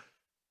 2.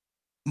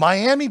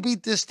 Miami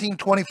beat this team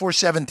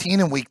 24-17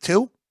 in week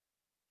 2.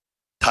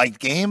 Tight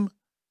game.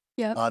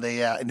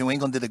 Yeah. New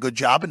England did a good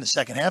job in the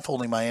second half,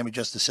 holding Miami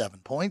just to 7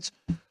 points.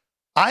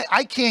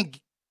 I can't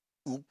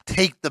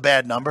take the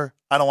bad number.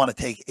 I don't want to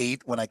take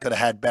 8 when I could have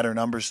had better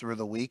numbers through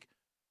the week.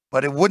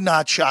 But it would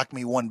not shock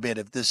me one bit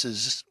if this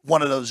is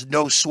one of those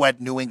no-sweat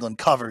New England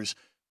covers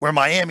where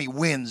Miami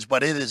wins,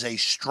 but it is a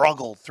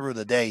struggle through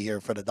the day here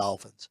for the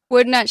Dolphins.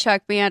 Would not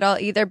shock me at all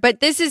either. But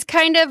this is I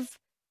kind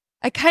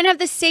of have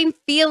the same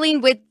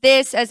feeling with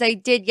this as I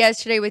did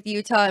yesterday with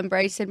Utah and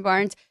Bryson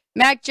Barnes.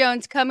 Mac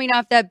Jones coming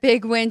off that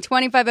big win,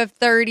 25 of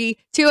 30,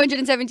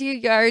 272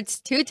 yards,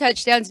 2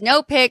 touchdowns,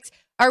 no picks.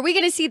 Are we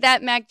going to see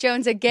that Mac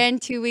Jones again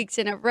 2 weeks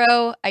in a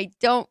row? I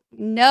don't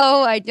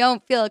know. I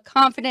don't feel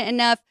confident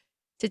enough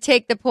to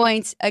take the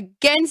points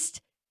against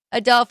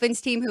a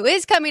Dolphins team who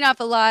is coming off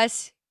a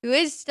loss, who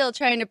is still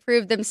trying to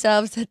prove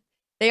themselves that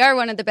they are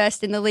one of the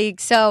best in the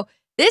league. So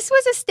this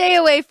was a stay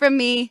away from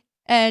me.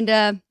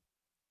 And,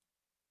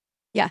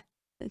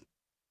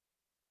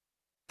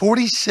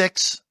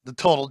 46, the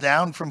total,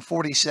 down from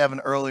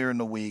 47 earlier in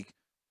the week.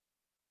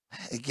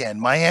 Again,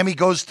 Miami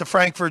goes to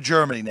Frankfurt,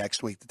 Germany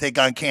next week to take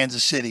on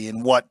Kansas City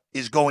in what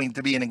is going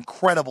to be an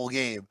incredible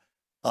game.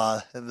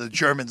 The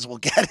Germans will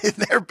get in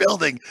their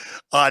building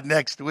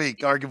next week.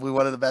 Arguably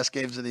one of the best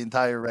games of the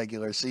entire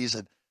regular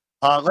season.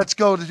 Let's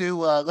go to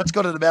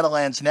the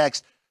Meadowlands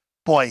next.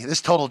 Boy, this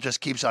total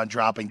just keeps on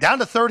dropping. Down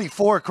to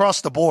 34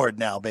 across the board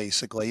now,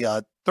 basically.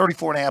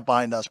 34.5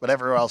 behind us, but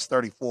everywhere else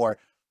 34.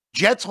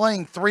 Jets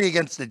laying 3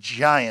 against the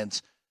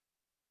Giants.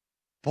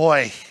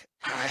 Boy,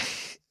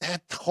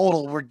 that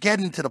total, we're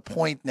getting to the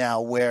point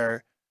now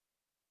where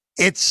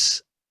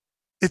it's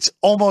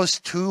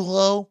almost too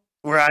low,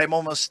 where I'm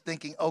almost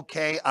thinking,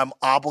 okay, I'm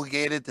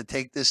obligated to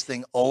take this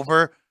thing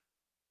over.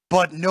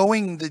 But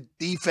knowing the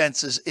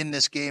defenses in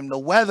this game, the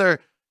weather,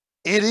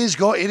 it is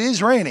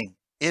raining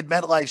at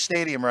MetLife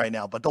Stadium right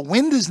now, but the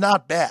wind is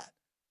not bad.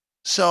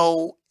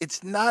 So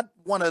it's not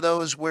one of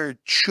those where it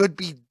should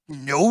be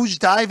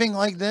nosediving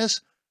like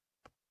this.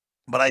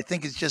 But I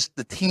think it's just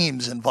the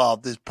teams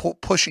involved is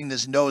pushing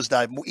this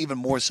nosedive even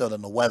more so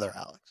than the weather,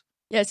 Alex.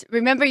 Yes,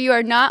 remember, you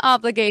are not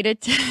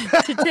obligated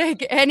to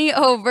take any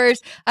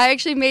overs. I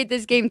actually made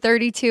this game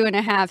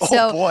 32.5.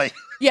 Oh, boy.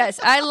 Yes,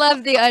 I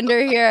love the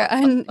under here.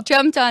 I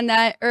jumped on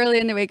that early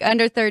in the week,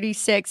 under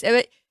 36.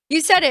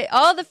 You said it,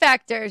 all the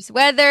factors,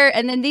 weather,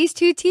 and then these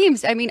two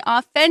teams. I mean,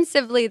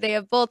 offensively, they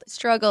have both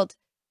struggled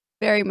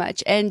very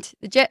much. And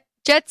the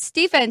Jets'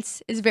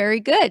 defense is very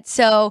good.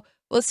 So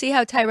we'll see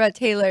how Tyrod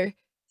Taylor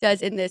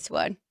does in this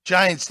one.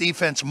 Giants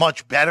defense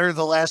much better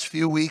the last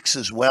few weeks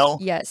as well.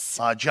 Yes.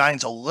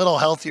 Giants a little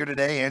healthier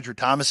today. Andrew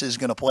Thomas is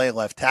going to play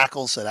left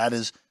tackle, so that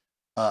is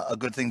a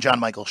good thing. John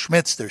Michael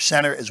Schmitz, their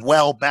center, as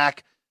well,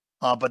 back.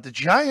 But the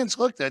Giants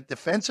looked at,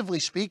 defensively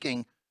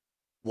speaking,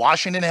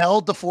 Washington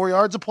held the 4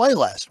 yards of play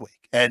last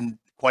week. And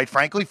quite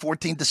frankly,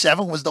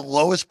 14-7 was the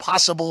lowest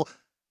possible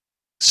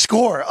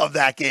score of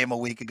that game a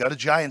week ago. The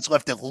Giants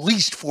left at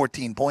least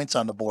 14 points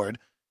on the board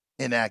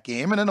in that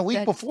game. And then a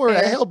week before,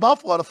 they held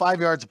Buffalo to 5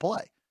 yards of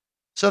play.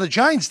 So the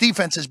Giants'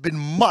 defense has been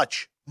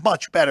much,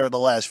 much better the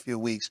last few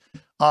weeks.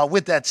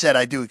 With that said,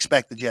 I do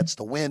expect the Jets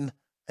to win.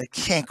 I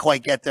can't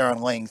quite get there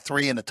on laying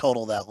 3 in a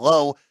total that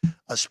low,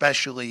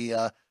 especially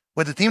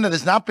with a team that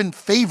has not been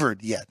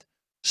favored yet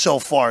so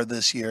far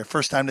this year.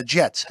 First time the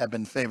Jets have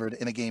been favored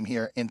in a game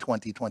here in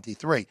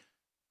 2023.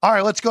 All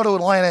right, let's go to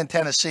Atlanta and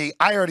Tennessee.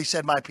 I already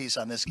said my piece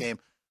on this game.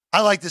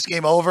 I like this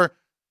game over.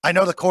 I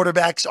know the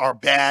quarterbacks are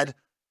bad.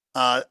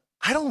 I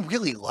don't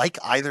really like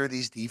either of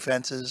these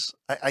defenses.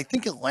 I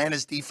think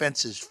Atlanta's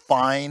defense is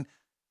fine.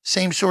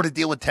 Same sort of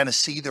deal with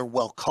Tennessee. They're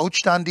well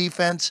coached on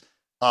defense,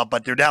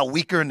 but they're now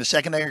weaker in the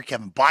secondary.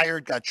 Kevin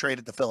Byard got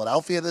traded to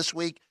Philadelphia this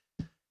week.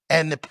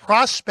 And the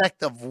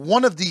prospect of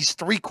one of these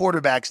 3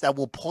 quarterbacks that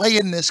will play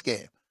in this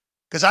game,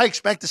 because I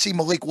expect to see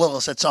Malik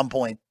Willis at some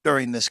point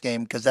during this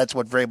game, because that's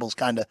what Vrabel's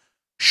kind of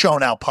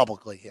shown out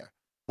publicly here.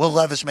 Will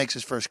Levis makes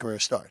his first career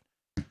start.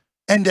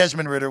 And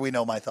Desmond Ridder, we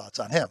know my thoughts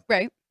on him.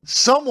 Right.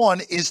 Someone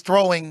is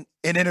throwing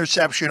an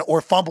interception or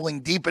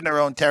fumbling deep in their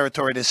own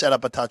territory to set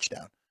up a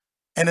touchdown.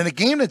 And in a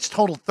game that's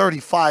total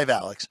 35,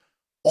 Alex,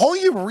 all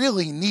you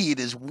really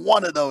need is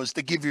one of those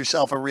to give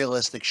yourself a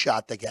realistic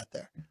shot to get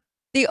there.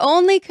 The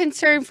only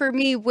concern for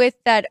me with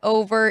that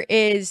over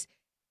is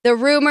the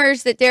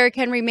rumors that Derrick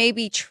Henry may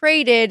be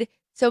traded,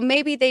 so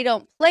maybe they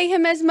don't play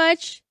him as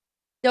much,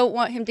 don't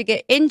want him to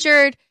get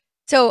injured.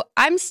 So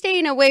I'm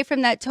staying away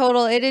from that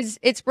total.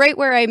 It's right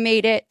where I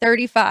made it,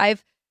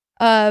 35.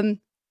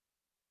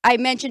 I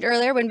mentioned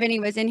earlier when Vinny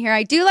was in here,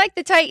 I do like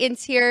the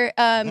Titans here.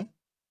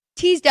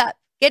 Teased up,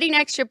 getting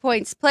extra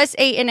points, plus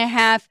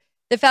 8.5.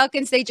 The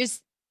Falcons, they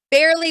just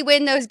barely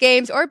win those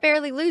games or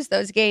barely lose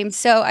those games.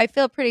 So I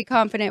feel pretty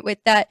confident with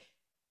that.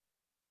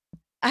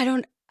 I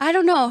don't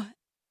know.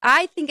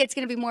 I think it's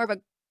going to be more of a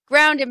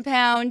ground and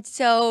pound.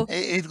 So,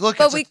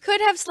 but we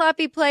could have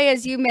sloppy play,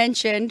 as you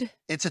mentioned.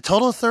 It's a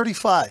total of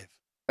 35.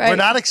 Right. We're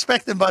not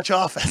expecting much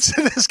offense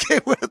in this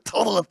game with a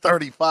total of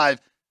 35.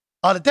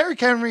 The Derrick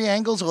Henry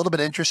angle is a little bit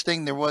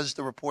interesting. There was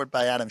the report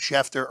by Adam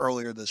Schefter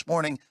earlier this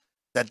morning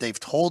that they've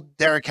told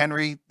Derrick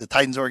Henry, the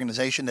Titans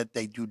organization, that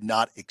they do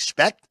not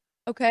expect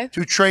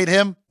to trade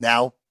him.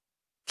 Now,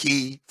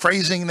 key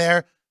phrasing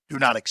there, do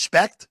not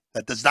expect.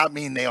 That does not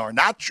mean they are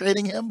not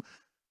trading him.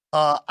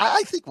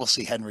 I think we'll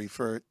see Henry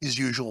for his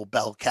usual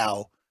bell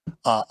cow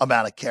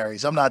amount of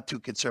carries. I'm not too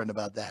concerned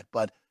about that.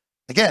 But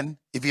again,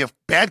 if you have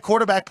bad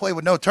quarterback play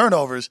with no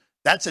turnovers,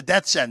 that's a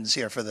death sentence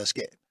here for this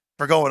game,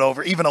 for going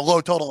over even a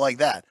low total like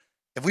that.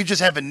 If we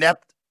just have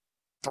inept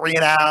 3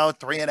 and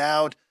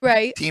out,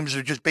 right? Teams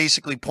are just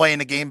basically playing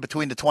the game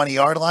between the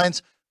 20-yard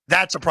lines.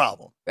 That's a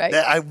problem. Right.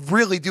 I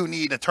really do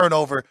need a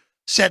turnover,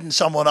 setting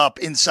someone up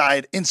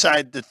inside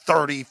the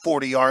 30,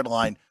 40-yard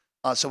line.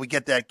 So we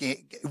get that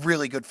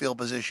really good field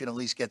position, at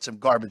least get some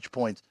garbage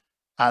points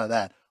out of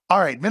that. All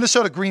right,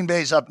 Minnesota Green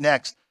Bay's up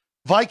next.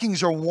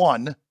 Vikings are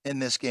 1 in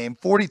this game,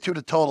 42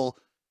 to total.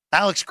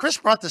 Alex, Chris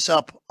brought this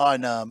up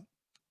on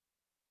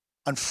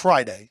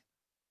Friday,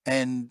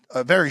 and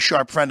a very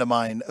sharp friend of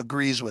mine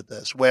agrees with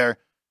this, where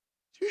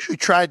it's usually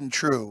tried and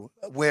true,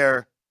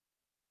 where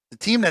the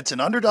team that's an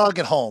underdog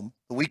at home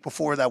the week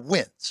before that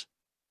wins,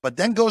 but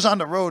then goes on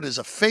the road as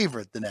a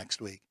favorite the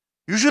next week,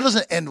 usually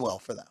doesn't end well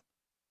for them.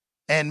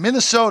 And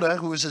Minnesota,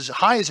 who was as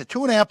high as a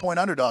 2.5-point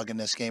underdog in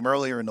this game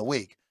earlier in the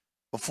week,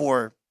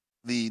 before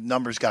the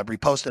numbers got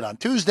reposted on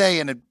Tuesday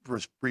and it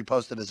was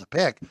reposted as a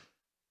pick,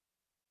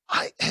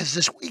 as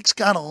this week's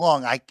gone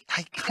along, I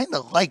kind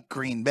of like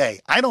Green Bay.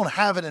 I don't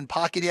have it in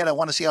pocket yet. I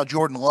want to see how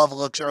Jordan Love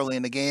looks early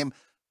in the game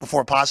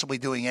before possibly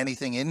doing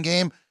anything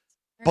in-game.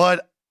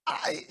 But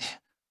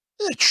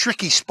it's a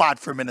tricky spot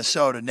for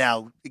Minnesota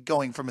now,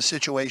 going from a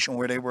situation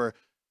where they were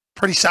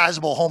pretty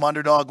sizable home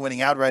underdog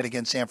winning outright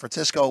against San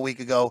Francisco a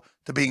week ago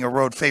to being a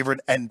road favorite,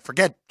 and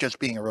forget just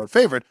being a road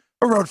favorite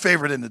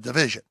in the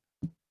division.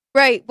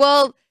 Right.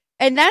 Well,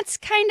 and that's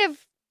kind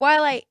of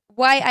why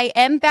I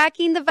am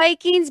backing the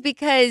Vikings,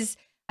 because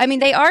I mean,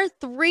 they are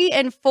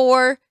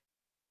 3-4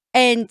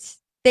 and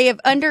they have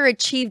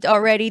underachieved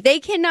already. They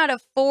cannot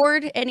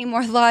afford any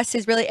more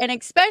losses, really, and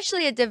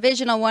especially a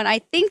divisional one. I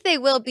think they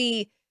will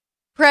be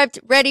prepped,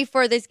 ready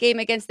for this game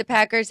against the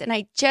Packers, and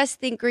I just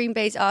think Green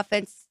Bay's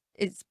offense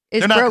is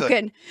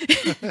broken.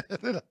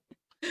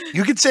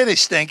 You could say they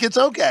stink. It's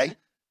okay.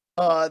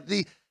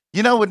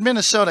 With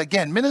Minnesota,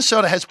 again,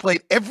 Minnesota has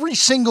played every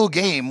single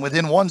game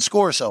within one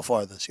score so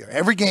far this year.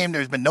 Every game,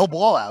 there's been no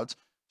blowouts.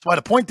 That's why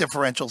the point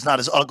differential is not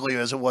as ugly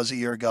as it was a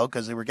year ago,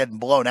 because they were getting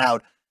blown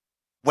out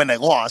when they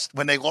lost.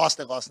 When they lost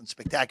in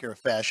spectacular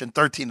fashion,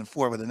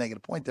 13-4 with a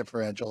negative point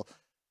differential.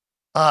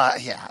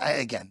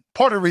 Again,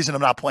 part of the reason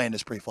I'm not playing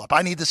this pre-flop,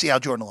 I need to see how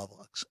Jordan Love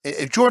looks.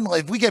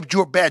 If we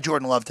get bad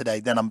Jordan Love today,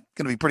 then I'm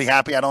going to be pretty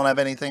happy I don't have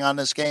anything on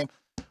this game.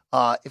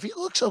 If he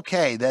looks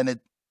okay, then it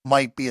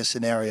might be a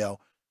scenario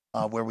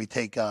where we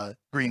take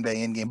Green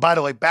Bay in game. By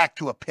the way, back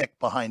to a pick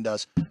behind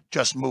us,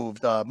 just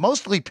moved.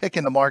 Mostly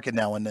picking the market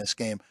now in this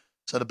game.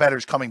 So the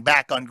bettor's coming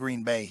back on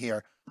Green Bay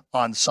here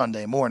on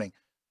Sunday morning.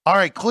 All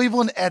right,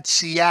 Cleveland at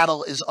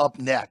Seattle is up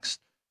next.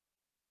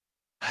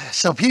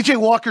 So P.J.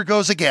 Walker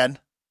goes again.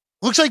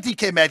 Looks like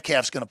DK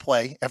Metcalf's going to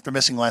play after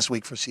missing last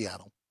week for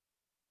Seattle.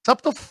 It's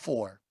up to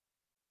 4.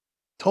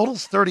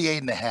 Total's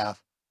 38.5.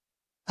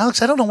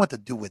 Alex, I don't know what to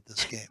do with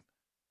this game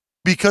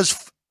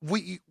because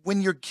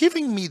when you're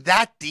giving me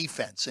that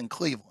defense in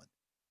Cleveland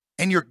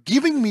and you're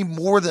giving me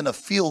more than a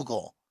field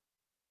goal,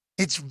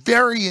 it's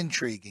very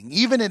intriguing,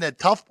 even in a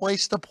tough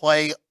place to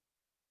play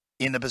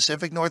in the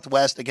Pacific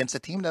Northwest against a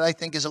team that I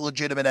think is a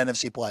legitimate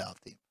NFC playoff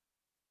team.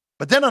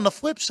 But then on the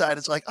flip side,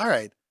 it's like, all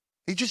right,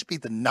 they just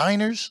beat the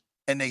Niners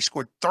and they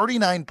scored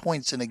 39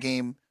 points in a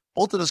game.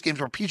 Both of those games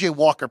where P.J.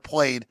 Walker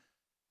played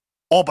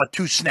all but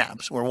 2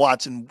 snaps, where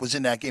Watson was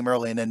in that game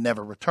early and then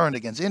never returned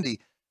against Indy.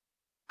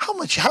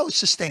 How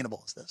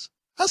sustainable is this?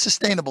 How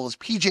sustainable is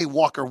P.J.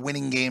 Walker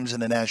winning games in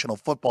the National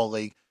Football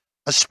League,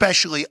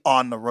 especially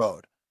on the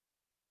road?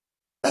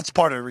 That's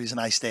part of the reason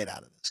I stayed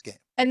out of this game.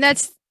 And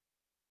that's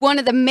one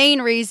of the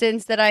main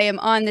reasons that I am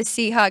on the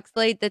Seahawks.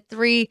 Laid the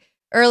 3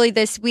 early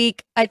this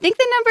week. I think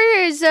the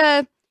number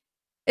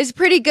is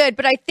pretty good,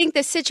 but I think the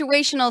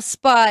situational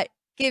spot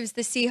gives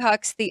the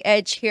Seahawks the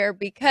edge here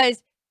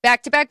because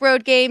back-to-back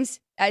road games,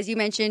 as you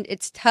mentioned,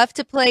 it's tough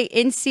to play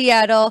in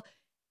Seattle.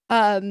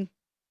 And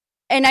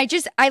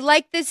I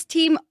like this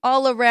team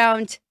all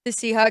around the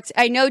Seahawks.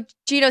 I know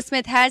Geno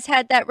Smith has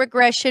had that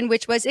regression,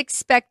 which was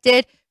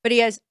expected, but he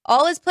has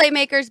all his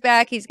playmakers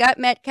back. He's got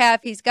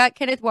Metcalf. He's got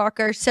Kenneth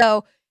Walker.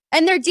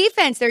 And their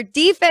defense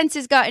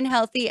has gotten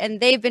healthy, and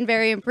they've been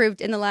very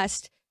improved in the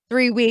last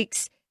 3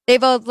 weeks.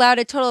 They've allowed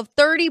a total of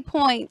 30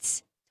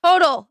 points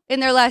total in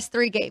their last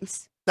 3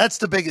 games. That's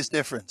the biggest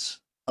difference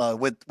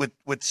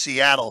with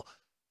Seattle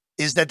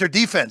is that their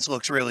defense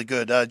looks really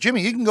good.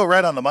 Jimmy, you can go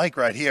right on the mic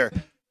right here.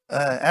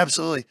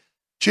 Absolutely.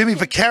 Jimmy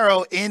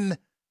Vaccaro in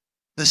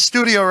the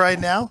studio right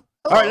now.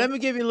 Hello. All right, let me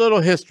give you a little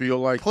history. You'll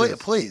like this.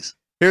 Please.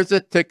 Here's a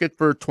ticket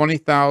for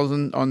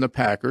 $20,000 on the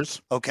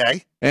Packers.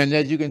 Okay. And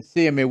as you can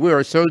see, I mean, we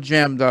are so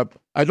jammed up.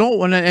 I don't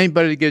want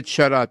anybody to get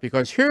shut out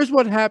because here's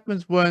what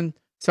happens when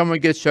someone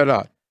gets shut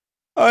out.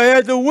 I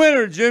had the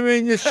winner, Jimmy,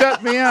 and you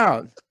shut me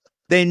out.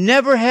 They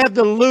never have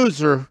the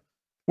loser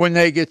when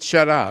they get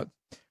shut out.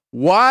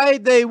 Why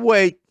they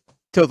wait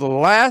till the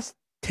last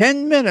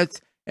 10 minutes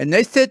and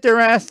they sit their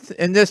ass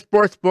in this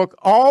sports book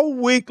all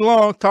week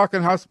long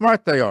talking how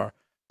smart they are.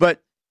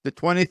 But the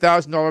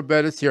 $20,000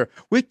 bet is here.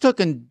 We took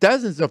in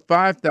dozens of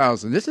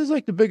 5,000. This is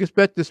like the biggest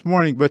bet this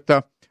morning, but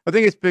I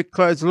think it's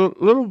because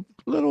little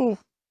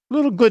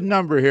good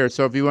number here.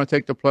 So if you want to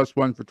take the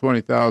 +1 for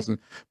 20,000,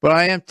 but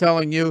I am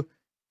telling you,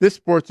 this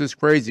sports is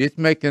crazy. It's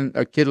making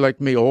a kid like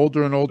me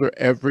older and older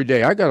every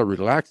day. I got to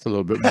relax a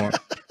little bit more.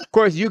 Of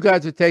course, you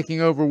guys are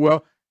taking over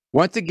well.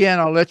 Once again,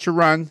 I'll let you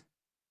run.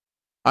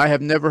 I have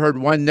never heard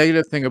one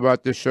negative thing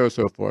about this show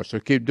so far. So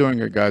keep doing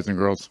it, guys and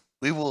girls.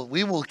 We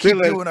will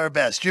keep doing our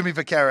best. Jimmy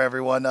Vaccaro,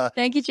 everyone.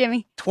 Thank you,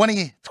 Jimmy.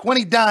 20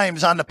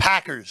 dimes on the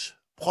Packers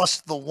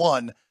plus the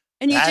 1.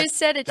 And you just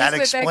said it. That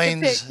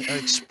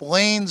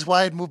explains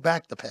why I'd move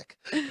back the pick.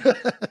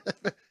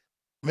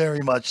 Very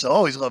much so.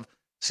 Always love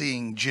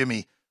seeing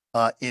Jimmy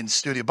in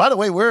studio. By the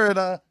way,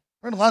 we're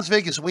in Las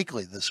Vegas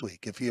Weekly this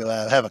week. If you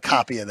have a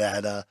copy of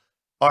that,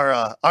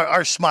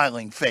 our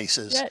smiling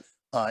faces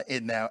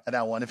in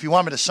that one. If you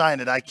want me to sign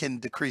it, I can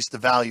decrease the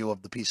value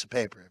of the piece of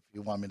paper. If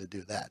you want me to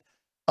do that.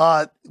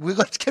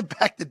 Let's get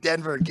back to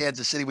Denver and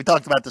Kansas City. We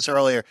talked about this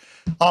earlier.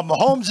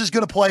 Mahomes is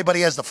going to play, but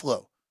he has the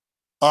flu.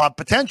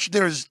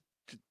 There's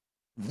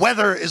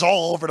weather is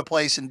all over the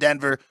place in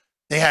Denver.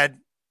 They had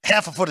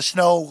half a foot of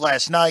snow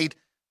last night.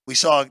 We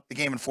saw the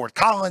game in Fort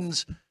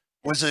Collins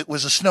was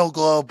a snow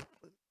globe.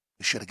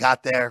 We should have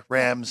got there.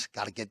 Rams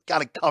got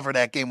to cover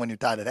that game when you're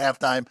tied at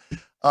halftime.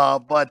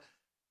 But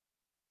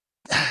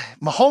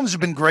Mahomes has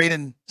been great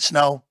in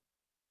snow.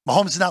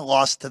 Mahomes has not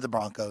lost to the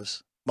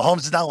Broncos.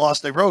 Mahomes has not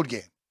lost a road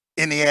game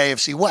in the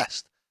AFC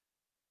West.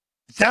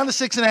 It's down to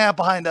 6.5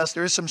 behind us.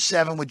 There is some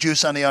 7 with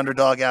juice on the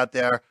underdog out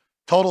there.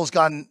 Total's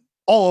gone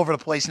all over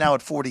the place now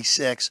at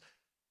 46.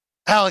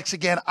 Alex,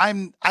 again,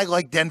 I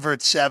like Denver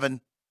at 7.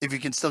 If you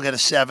can still get a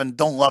 7,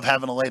 don't love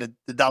having to lay the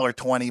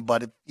 $1.20,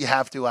 but if you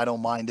have to, I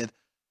don't mind it.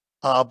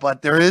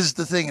 But there is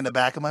the thing in the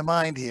back of my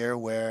mind here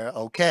where,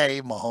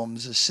 okay,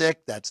 Mahomes is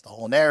sick. That's the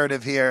whole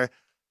narrative here.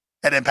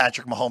 And then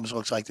Patrick Mahomes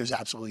looks like there's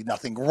absolutely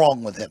nothing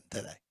wrong with him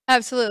today.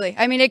 Absolutely.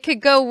 I mean, it could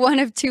go one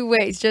of 2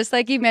 ways. Just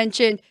like you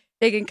mentioned,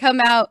 they can come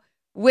out,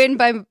 win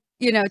by,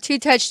 2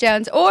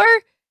 touchdowns, or,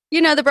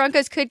 the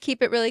Broncos could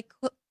keep it really,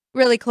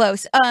 really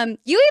close.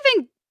 You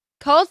even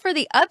called for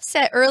the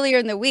upset earlier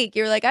in the week.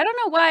 You're like, I don't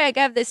know why I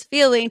got this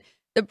feeling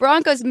the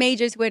Broncos may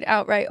just win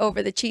outright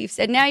over the Chiefs.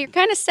 And now you're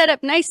kind of set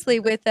up nicely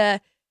with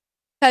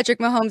Patrick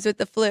Mahomes with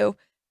the flu.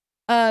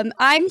 I'm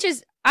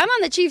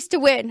on the Chiefs to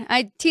win.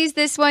 I teased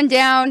this one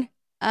down,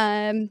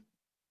 and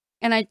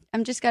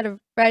I'm just got to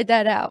ride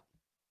that out.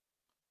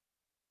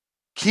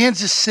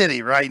 Kansas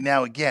City right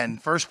now, again,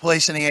 first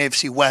place in the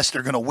AFC West.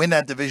 They're going to win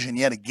that division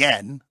yet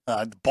again,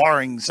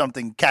 barring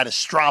something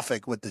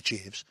catastrophic with the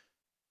Chiefs.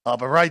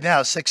 But right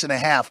now,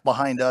 6.5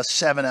 behind us,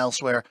 7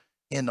 elsewhere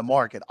in the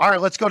market. All right,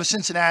 let's go to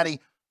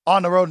Cincinnati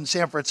on the road in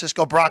San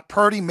Francisco. Brock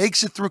Purdy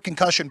makes it through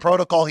concussion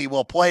protocol. He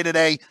will play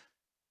today.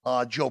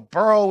 Joe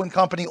Burrow and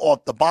company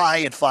off the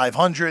bye at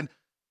 500.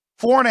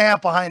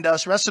 4.5 behind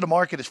us. Rest of the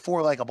market is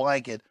 4 like a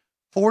blanket.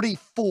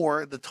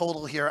 44, the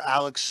total here.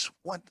 Alex,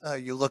 what are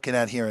you looking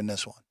at here in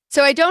this one?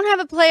 So I don't have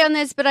a play on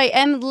this, but I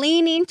am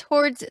leaning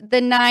towards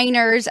the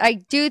Niners. I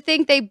do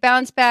think they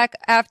bounce back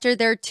after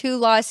their 2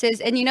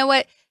 losses. And you know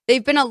what?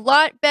 They've been a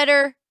lot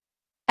better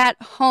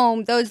at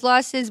home. Those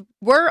losses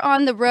were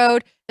on the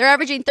road. They're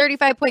averaging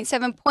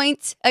 35.7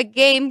 points a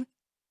game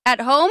at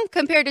home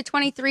compared to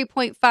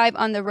 23.5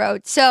 on the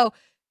road. So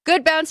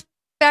good bounce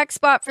back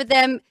spot for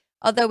them,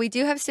 although we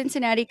do have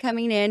Cincinnati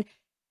coming in.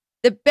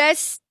 The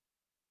best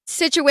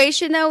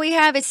situation, though, we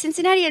have is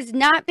Cincinnati has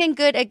not been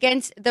good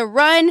against the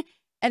run.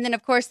 And then,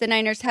 of course, the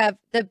Niners have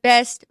the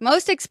best,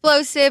 most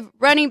explosive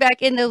running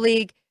back in the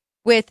league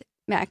with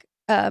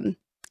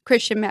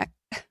Christian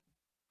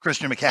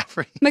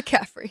McCaffrey.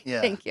 McCaffrey. Yeah,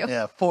 Thank you.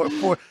 Yeah,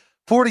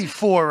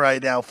 44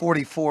 right now,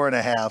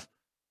 44.5.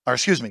 Or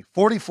excuse me,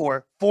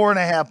 44,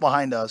 4.5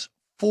 behind us,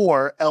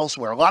 4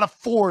 elsewhere. A lot of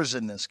 4s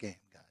in this game,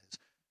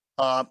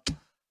 guys.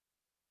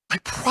 I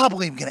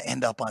probably am going to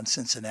end up on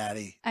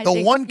Cincinnati.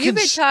 You've been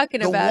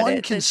talking about the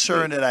one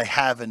concern that I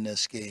have in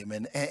this game,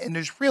 and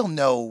there's real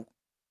no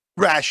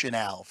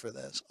rationale for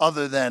this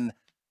other than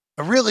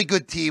a really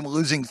good team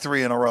losing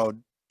 3 in a row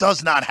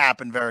does not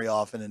happen very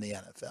often in the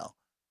NFL.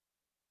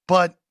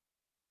 But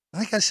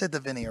like I said to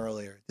Vinny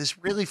earlier, this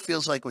really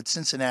feels like with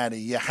Cincinnati,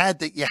 you had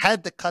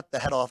to cut the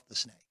head off the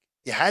snake.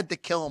 You had to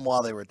kill them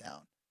while they were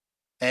down,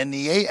 and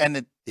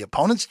the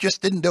opponents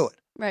just didn't do it.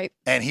 Right.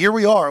 And here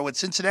we are with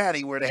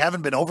Cincinnati, where they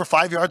haven't been over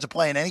 5 yards of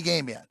play in any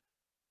game yet,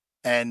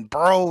 and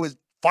Burrow is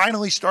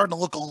finally starting to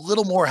look a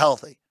little more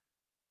healthy.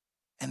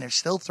 And they're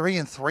still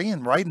 3-3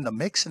 and right in the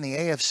mix in the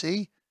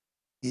AFC.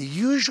 You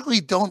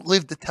usually don't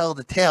live to tell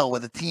the tale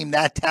with a team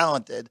that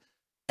talented,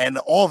 and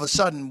all of a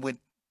sudden, with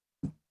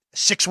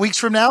 6 weeks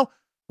from now,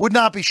 would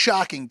not be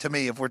shocking to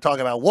me if we're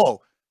talking about,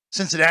 whoa,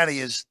 Cincinnati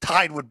is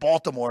tied with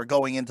Baltimore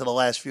going into the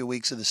last few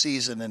weeks of the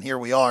season, and here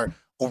we are,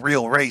 a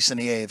real race in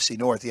the AFC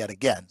North yet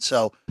again.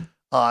 So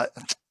a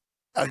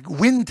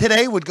win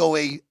today would go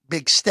a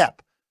big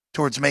step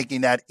towards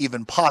making that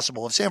even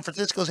possible. If San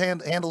Francisco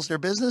handles their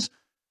business,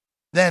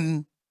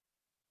 then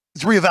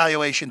it's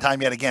reevaluation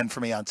time yet again for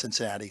me on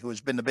Cincinnati, who has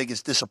been the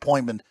biggest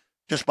disappointment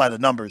just by the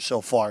numbers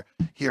so far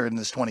here in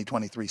this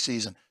 2023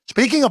 season.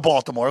 Speaking of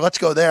Baltimore, let's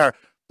go there.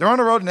 They're on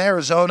the road in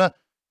Arizona.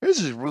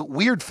 There's this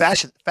weird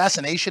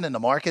fascination in the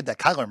market that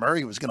Kyler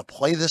Murray was going to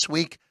play this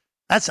week.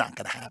 That's not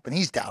going to happen.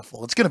 He's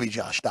doubtful. It's going to be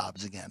Josh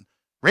Dobbs again.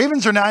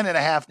 Ravens are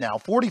 9.5 now,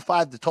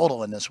 45 the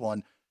total in this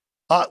one.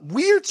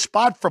 Weird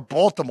spot for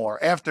Baltimore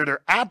after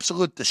their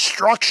absolute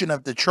destruction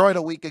of Detroit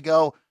a week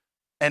ago,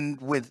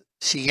 and with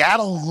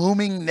Seattle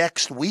looming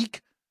next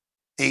week,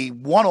 a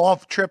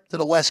one-off trip to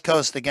the West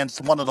Coast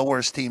against one of the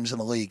worst teams in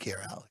the league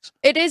here, Alex.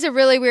 It is a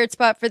really weird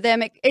spot for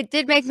them. It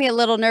did make me a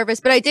little nervous,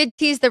 but I did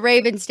tease the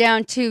Ravens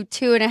down to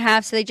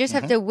 2.5, so they just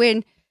have to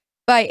win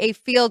by a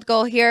field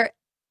goal here.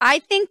 I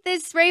think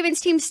this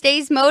Ravens team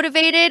stays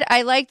motivated.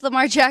 I liked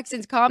Lamar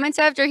Jackson's comments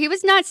after. He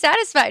was not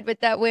satisfied with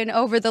that win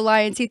over the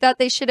Lions. He thought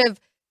they should have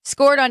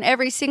scored on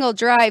every single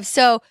drive.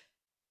 So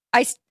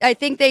I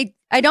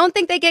don't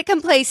think they get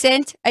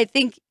complacent. I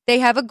think they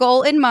have a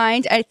goal in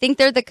mind. I think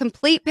they're the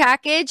complete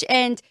package.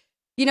 And,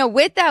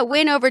 with that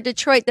win over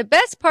Detroit, the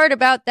best part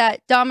about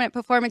that dominant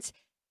performance,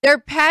 their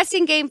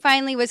passing game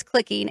finally was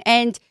clicking.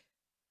 And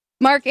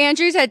Mark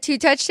Andrews had 2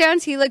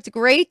 touchdowns. He looked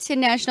great in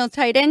National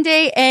Tight End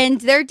Day.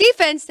 And their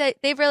defense,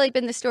 they've really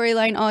been the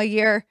storyline all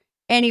year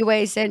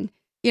anyways. And,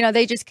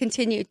 they just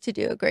continue to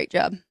do a great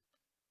job.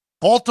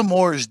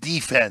 Baltimore's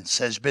defense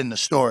has been the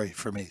story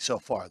for me so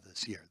far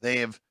this year. They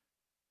have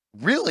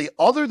really,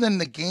 other than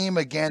the game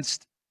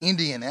against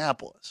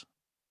Indianapolis,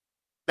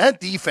 that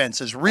defense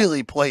has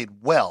really played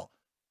well.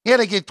 Yeah,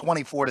 they gave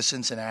 24 to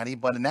Cincinnati,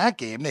 but in that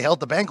game, they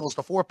held the Bengals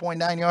to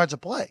 4.9 yards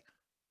of play.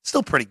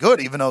 Still pretty good,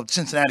 even though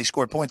Cincinnati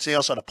scored points. They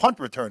also had a punt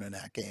return in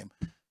that game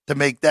to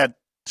make that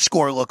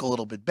score look a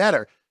little bit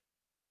better.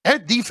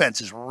 That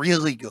defense is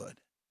really good.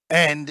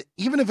 And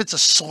even if it's a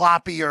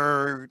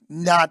sloppier,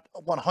 not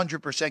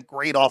 100%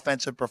 great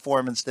offensive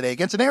performance today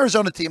against an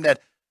Arizona team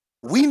that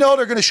we know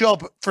they're going to show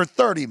up for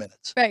 30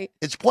 minutes. Right.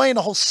 It's playing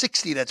the whole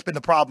 60 that's been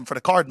the problem for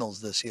the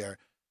Cardinals this year.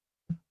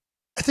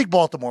 I think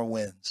Baltimore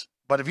wins.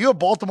 But if you have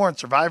Baltimore in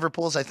survivor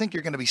pools, I think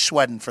you're going to be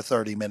sweating for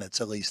 30 minutes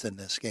at least in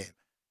this game.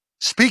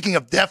 Speaking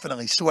of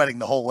definitely sweating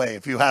the whole way,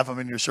 if you have them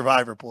in your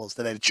survivor pools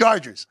today, the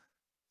Chargers,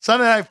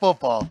 Sunday Night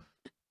Football.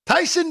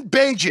 Tyson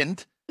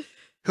Bagent,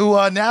 who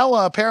now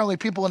apparently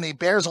people in the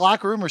Bears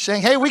locker room are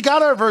saying, hey, we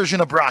got our version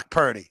of Brock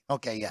Purdy.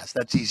 Okay, yes,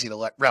 that's easy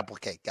to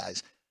replicate,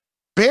 guys.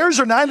 Bears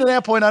are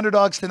 9.5-point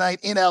underdogs tonight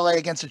in LA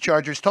against the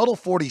Chargers, total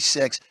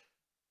 46.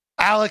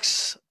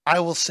 Alex,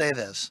 I will say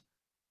this.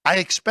 I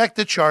expect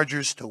the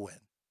Chargers to win.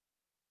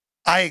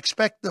 I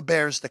expect the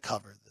Bears to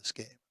cover this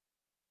game.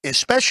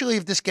 Especially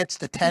if this gets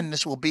to 10,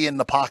 this will be in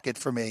the pocket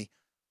for me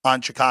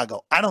on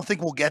Chicago. I don't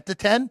think we'll get to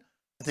 10.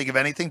 I think if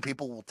anything,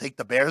 people will take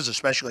the Bears,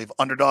 especially if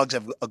underdogs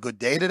have a good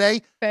day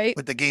today, right,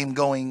 with the game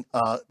going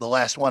the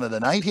last one of the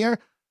night here.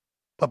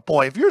 But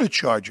boy, if you're the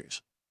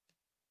Chargers,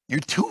 you're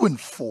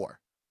 2-4.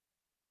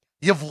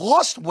 You've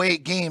lost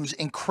games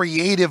in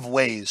creative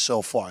ways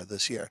so far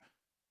this year.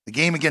 The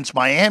game against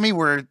Miami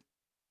where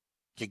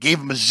you gave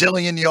them a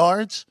zillion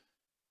yards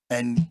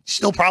and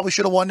still probably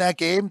should have won that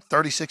game,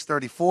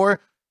 36-34.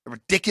 A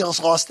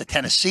ridiculous loss to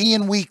Tennessee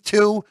in week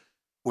 2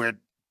 where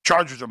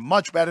Chargers are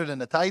much better than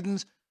the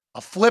Titans.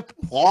 A flip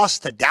loss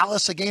to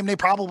Dallas, a game they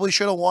probably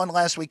should have won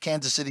last week.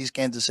 Kansas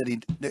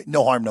City,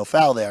 no harm, no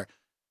foul there.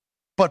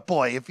 But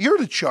boy, if you're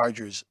the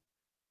Chargers,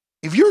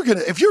 if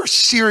you're a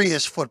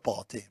serious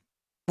football team,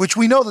 which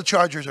we know the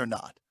Chargers are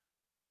not,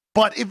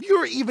 but if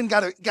you're even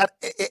got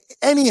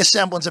any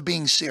semblance of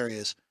being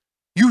serious,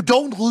 you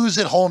don't lose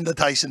at home to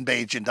Tyson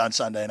Bagent on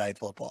Sunday Night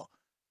Football.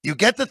 You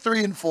get the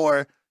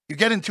 3-4. You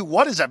get into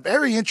what is a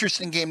very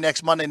interesting game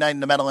next Monday night in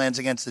the Meadowlands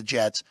against the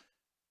Jets.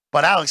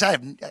 But Alex, I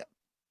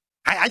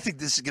think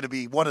this is going to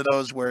be one of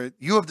those where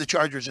you have the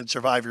Chargers and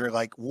Survivor. You're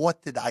like,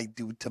 what did I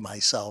do to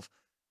myself?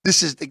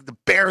 This is the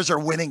Bears are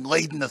winning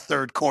late in the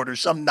third quarter,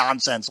 some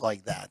nonsense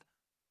like that.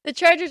 The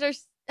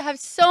Chargers have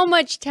so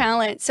much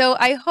talent, so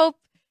I hope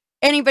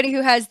anybody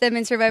who has them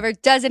in Survivor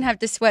doesn't have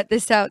to sweat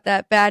this out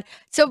that bad.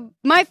 So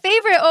my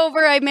favorite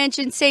over, I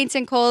mentioned Saints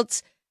and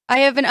Colts. I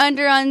have an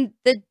under on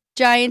the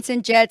Giants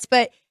and Jets,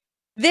 but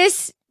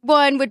this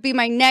one would be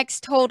my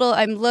next total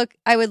I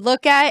would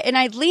look at, and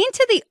I'd lean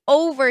to the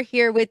over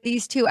here with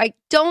these two. I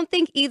don't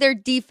think either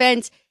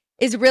defense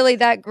is really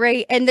that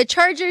great. And the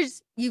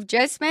Chargers, you've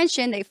just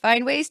mentioned, they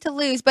find ways to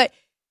lose, but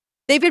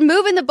they've been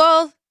moving the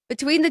ball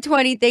between the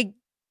 20.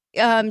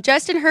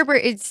 Justin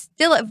Herbert is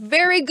still a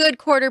very good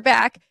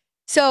quarterback.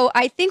 So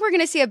I think we're going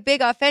to see a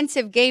big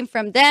offensive game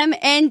from them.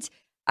 And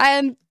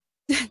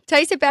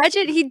Tyson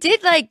Bagent, he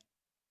did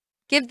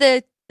give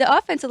the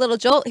offense a little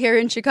jolt here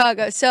in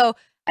Chicago. So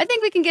I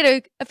think we can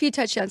get a few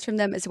touchdowns from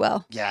them as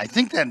well. Yeah, I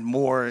think that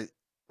more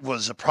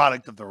was a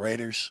product of the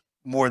Raiders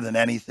more than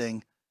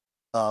anything.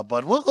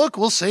 But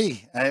we'll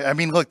see. I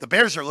mean, look, the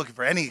Bears are looking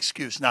for any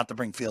excuse not to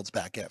bring Fields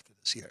back after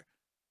this year.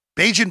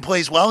 Bagent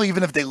plays well,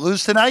 even if they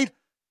lose tonight,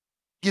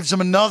 gives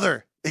them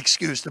another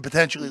excuse to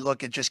potentially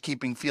look at just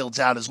keeping Fields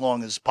out as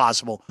long as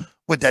possible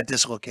with that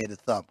dislocated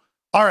thumb.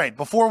 All right,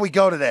 before we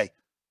go today,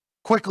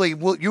 quickly,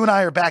 you and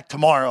I are back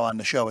tomorrow on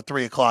the show at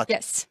 3 o'clock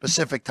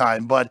Pacific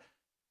time. But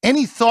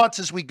any thoughts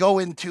as we go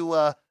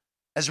into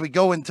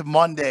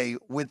Monday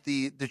with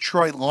the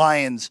Detroit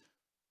Lions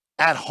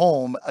at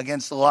home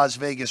against the Las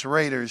Vegas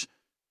Raiders?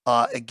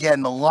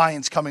 Again, the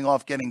Lions coming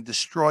off getting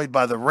destroyed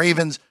by the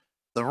Ravens.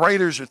 The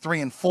Raiders are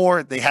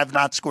 3-4. They have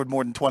not scored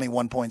more than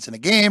 21 points in a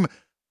game.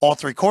 All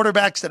three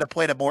quarterbacks that have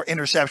played have more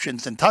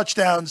interceptions than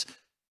touchdowns.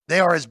 They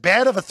are as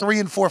bad of a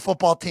 3-4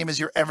 football team as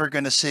you're ever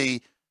going to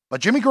see.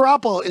 But Jimmy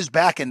Garoppolo is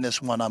back in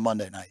this one on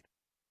Monday night.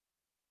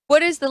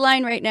 What is the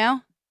line right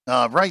now?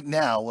 Right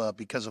now,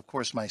 because of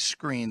course my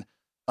screen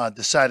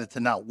decided to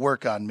not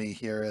work on me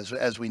here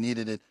as we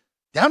needed it,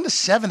 down to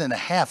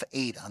 7.5,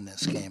 8 on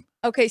this game.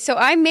 Okay, so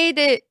I made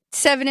it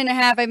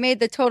 7.5. I made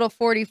the total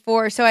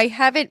 44. So I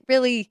haven't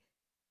really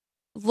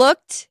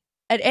looked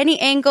at any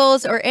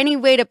angles or any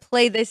way to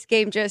play this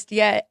game just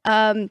yet.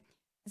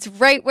 It's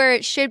right where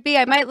it should be.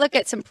 I might look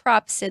at some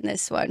props in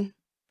this one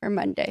for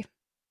Monday.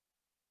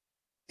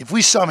 If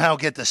we somehow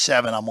get to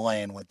 7, I'm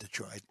laying with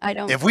Detroit.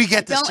 If we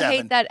get to 7, don't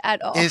hate that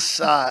at all.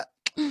 This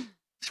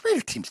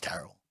Raider team's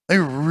terrible.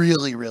 They're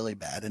really, really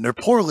bad, and they're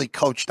poorly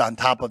coached on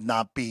top of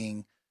not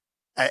being.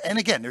 And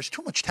again, there's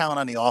too much talent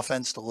on the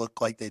offense to look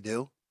like they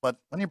do. But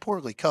when you're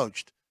poorly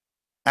coached,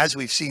 as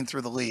we've seen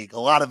through the league, a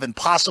lot of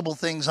impossible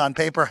things on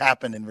paper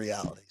happen in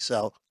reality.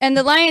 And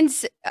the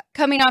Lions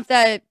coming off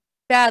that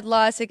bad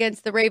loss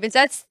against the Ravens,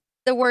 that's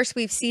the worst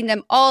we've seen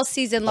them all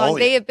season long.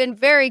 They have been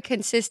very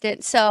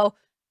consistent. So,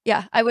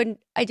 yeah, I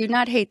do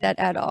not hate that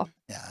at all.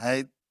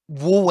 Yeah,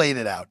 we'll wait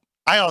it out.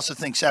 I also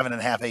think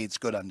 7.5, 8 is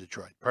good on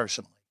Detroit,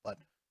 personally. But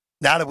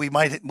now that we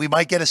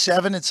might get a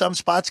 7 in some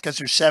spots because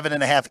there's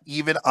 7.5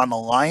 even on the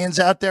Lions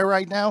out there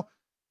right now,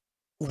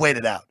 wait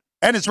it out.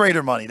 And it's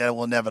Raider money that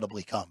will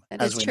inevitably come.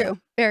 That is true.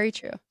 Very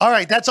true. All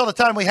right, that's all the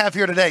time we have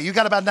here today. You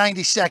got about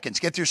 90 seconds.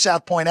 Get your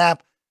South Point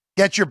app.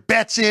 Get your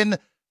bets in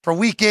for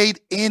Week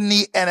 8 in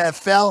the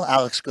NFL.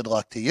 Alex, good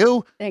luck to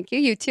you. Thank you.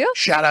 You too.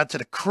 Shout out to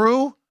the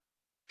crew,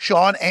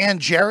 Sean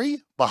and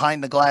Jerry,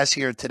 behind the glass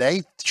here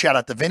today. Shout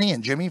out to Vinny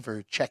and Jimmy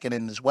for checking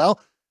in as well.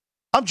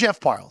 I'm Jeff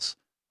Parles.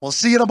 We'll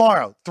see you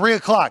tomorrow, 3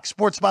 o'clock,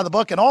 Sports by the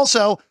Book. And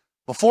also,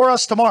 before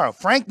us tomorrow,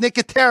 Frank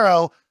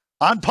Nicotero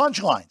on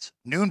Punchlines,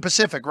 noon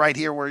Pacific, right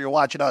here where you're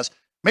watching us.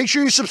 Make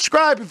sure you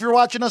subscribe if you're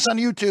watching us on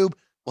YouTube.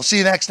 We'll see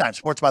you next time.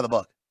 Sports by the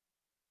Book.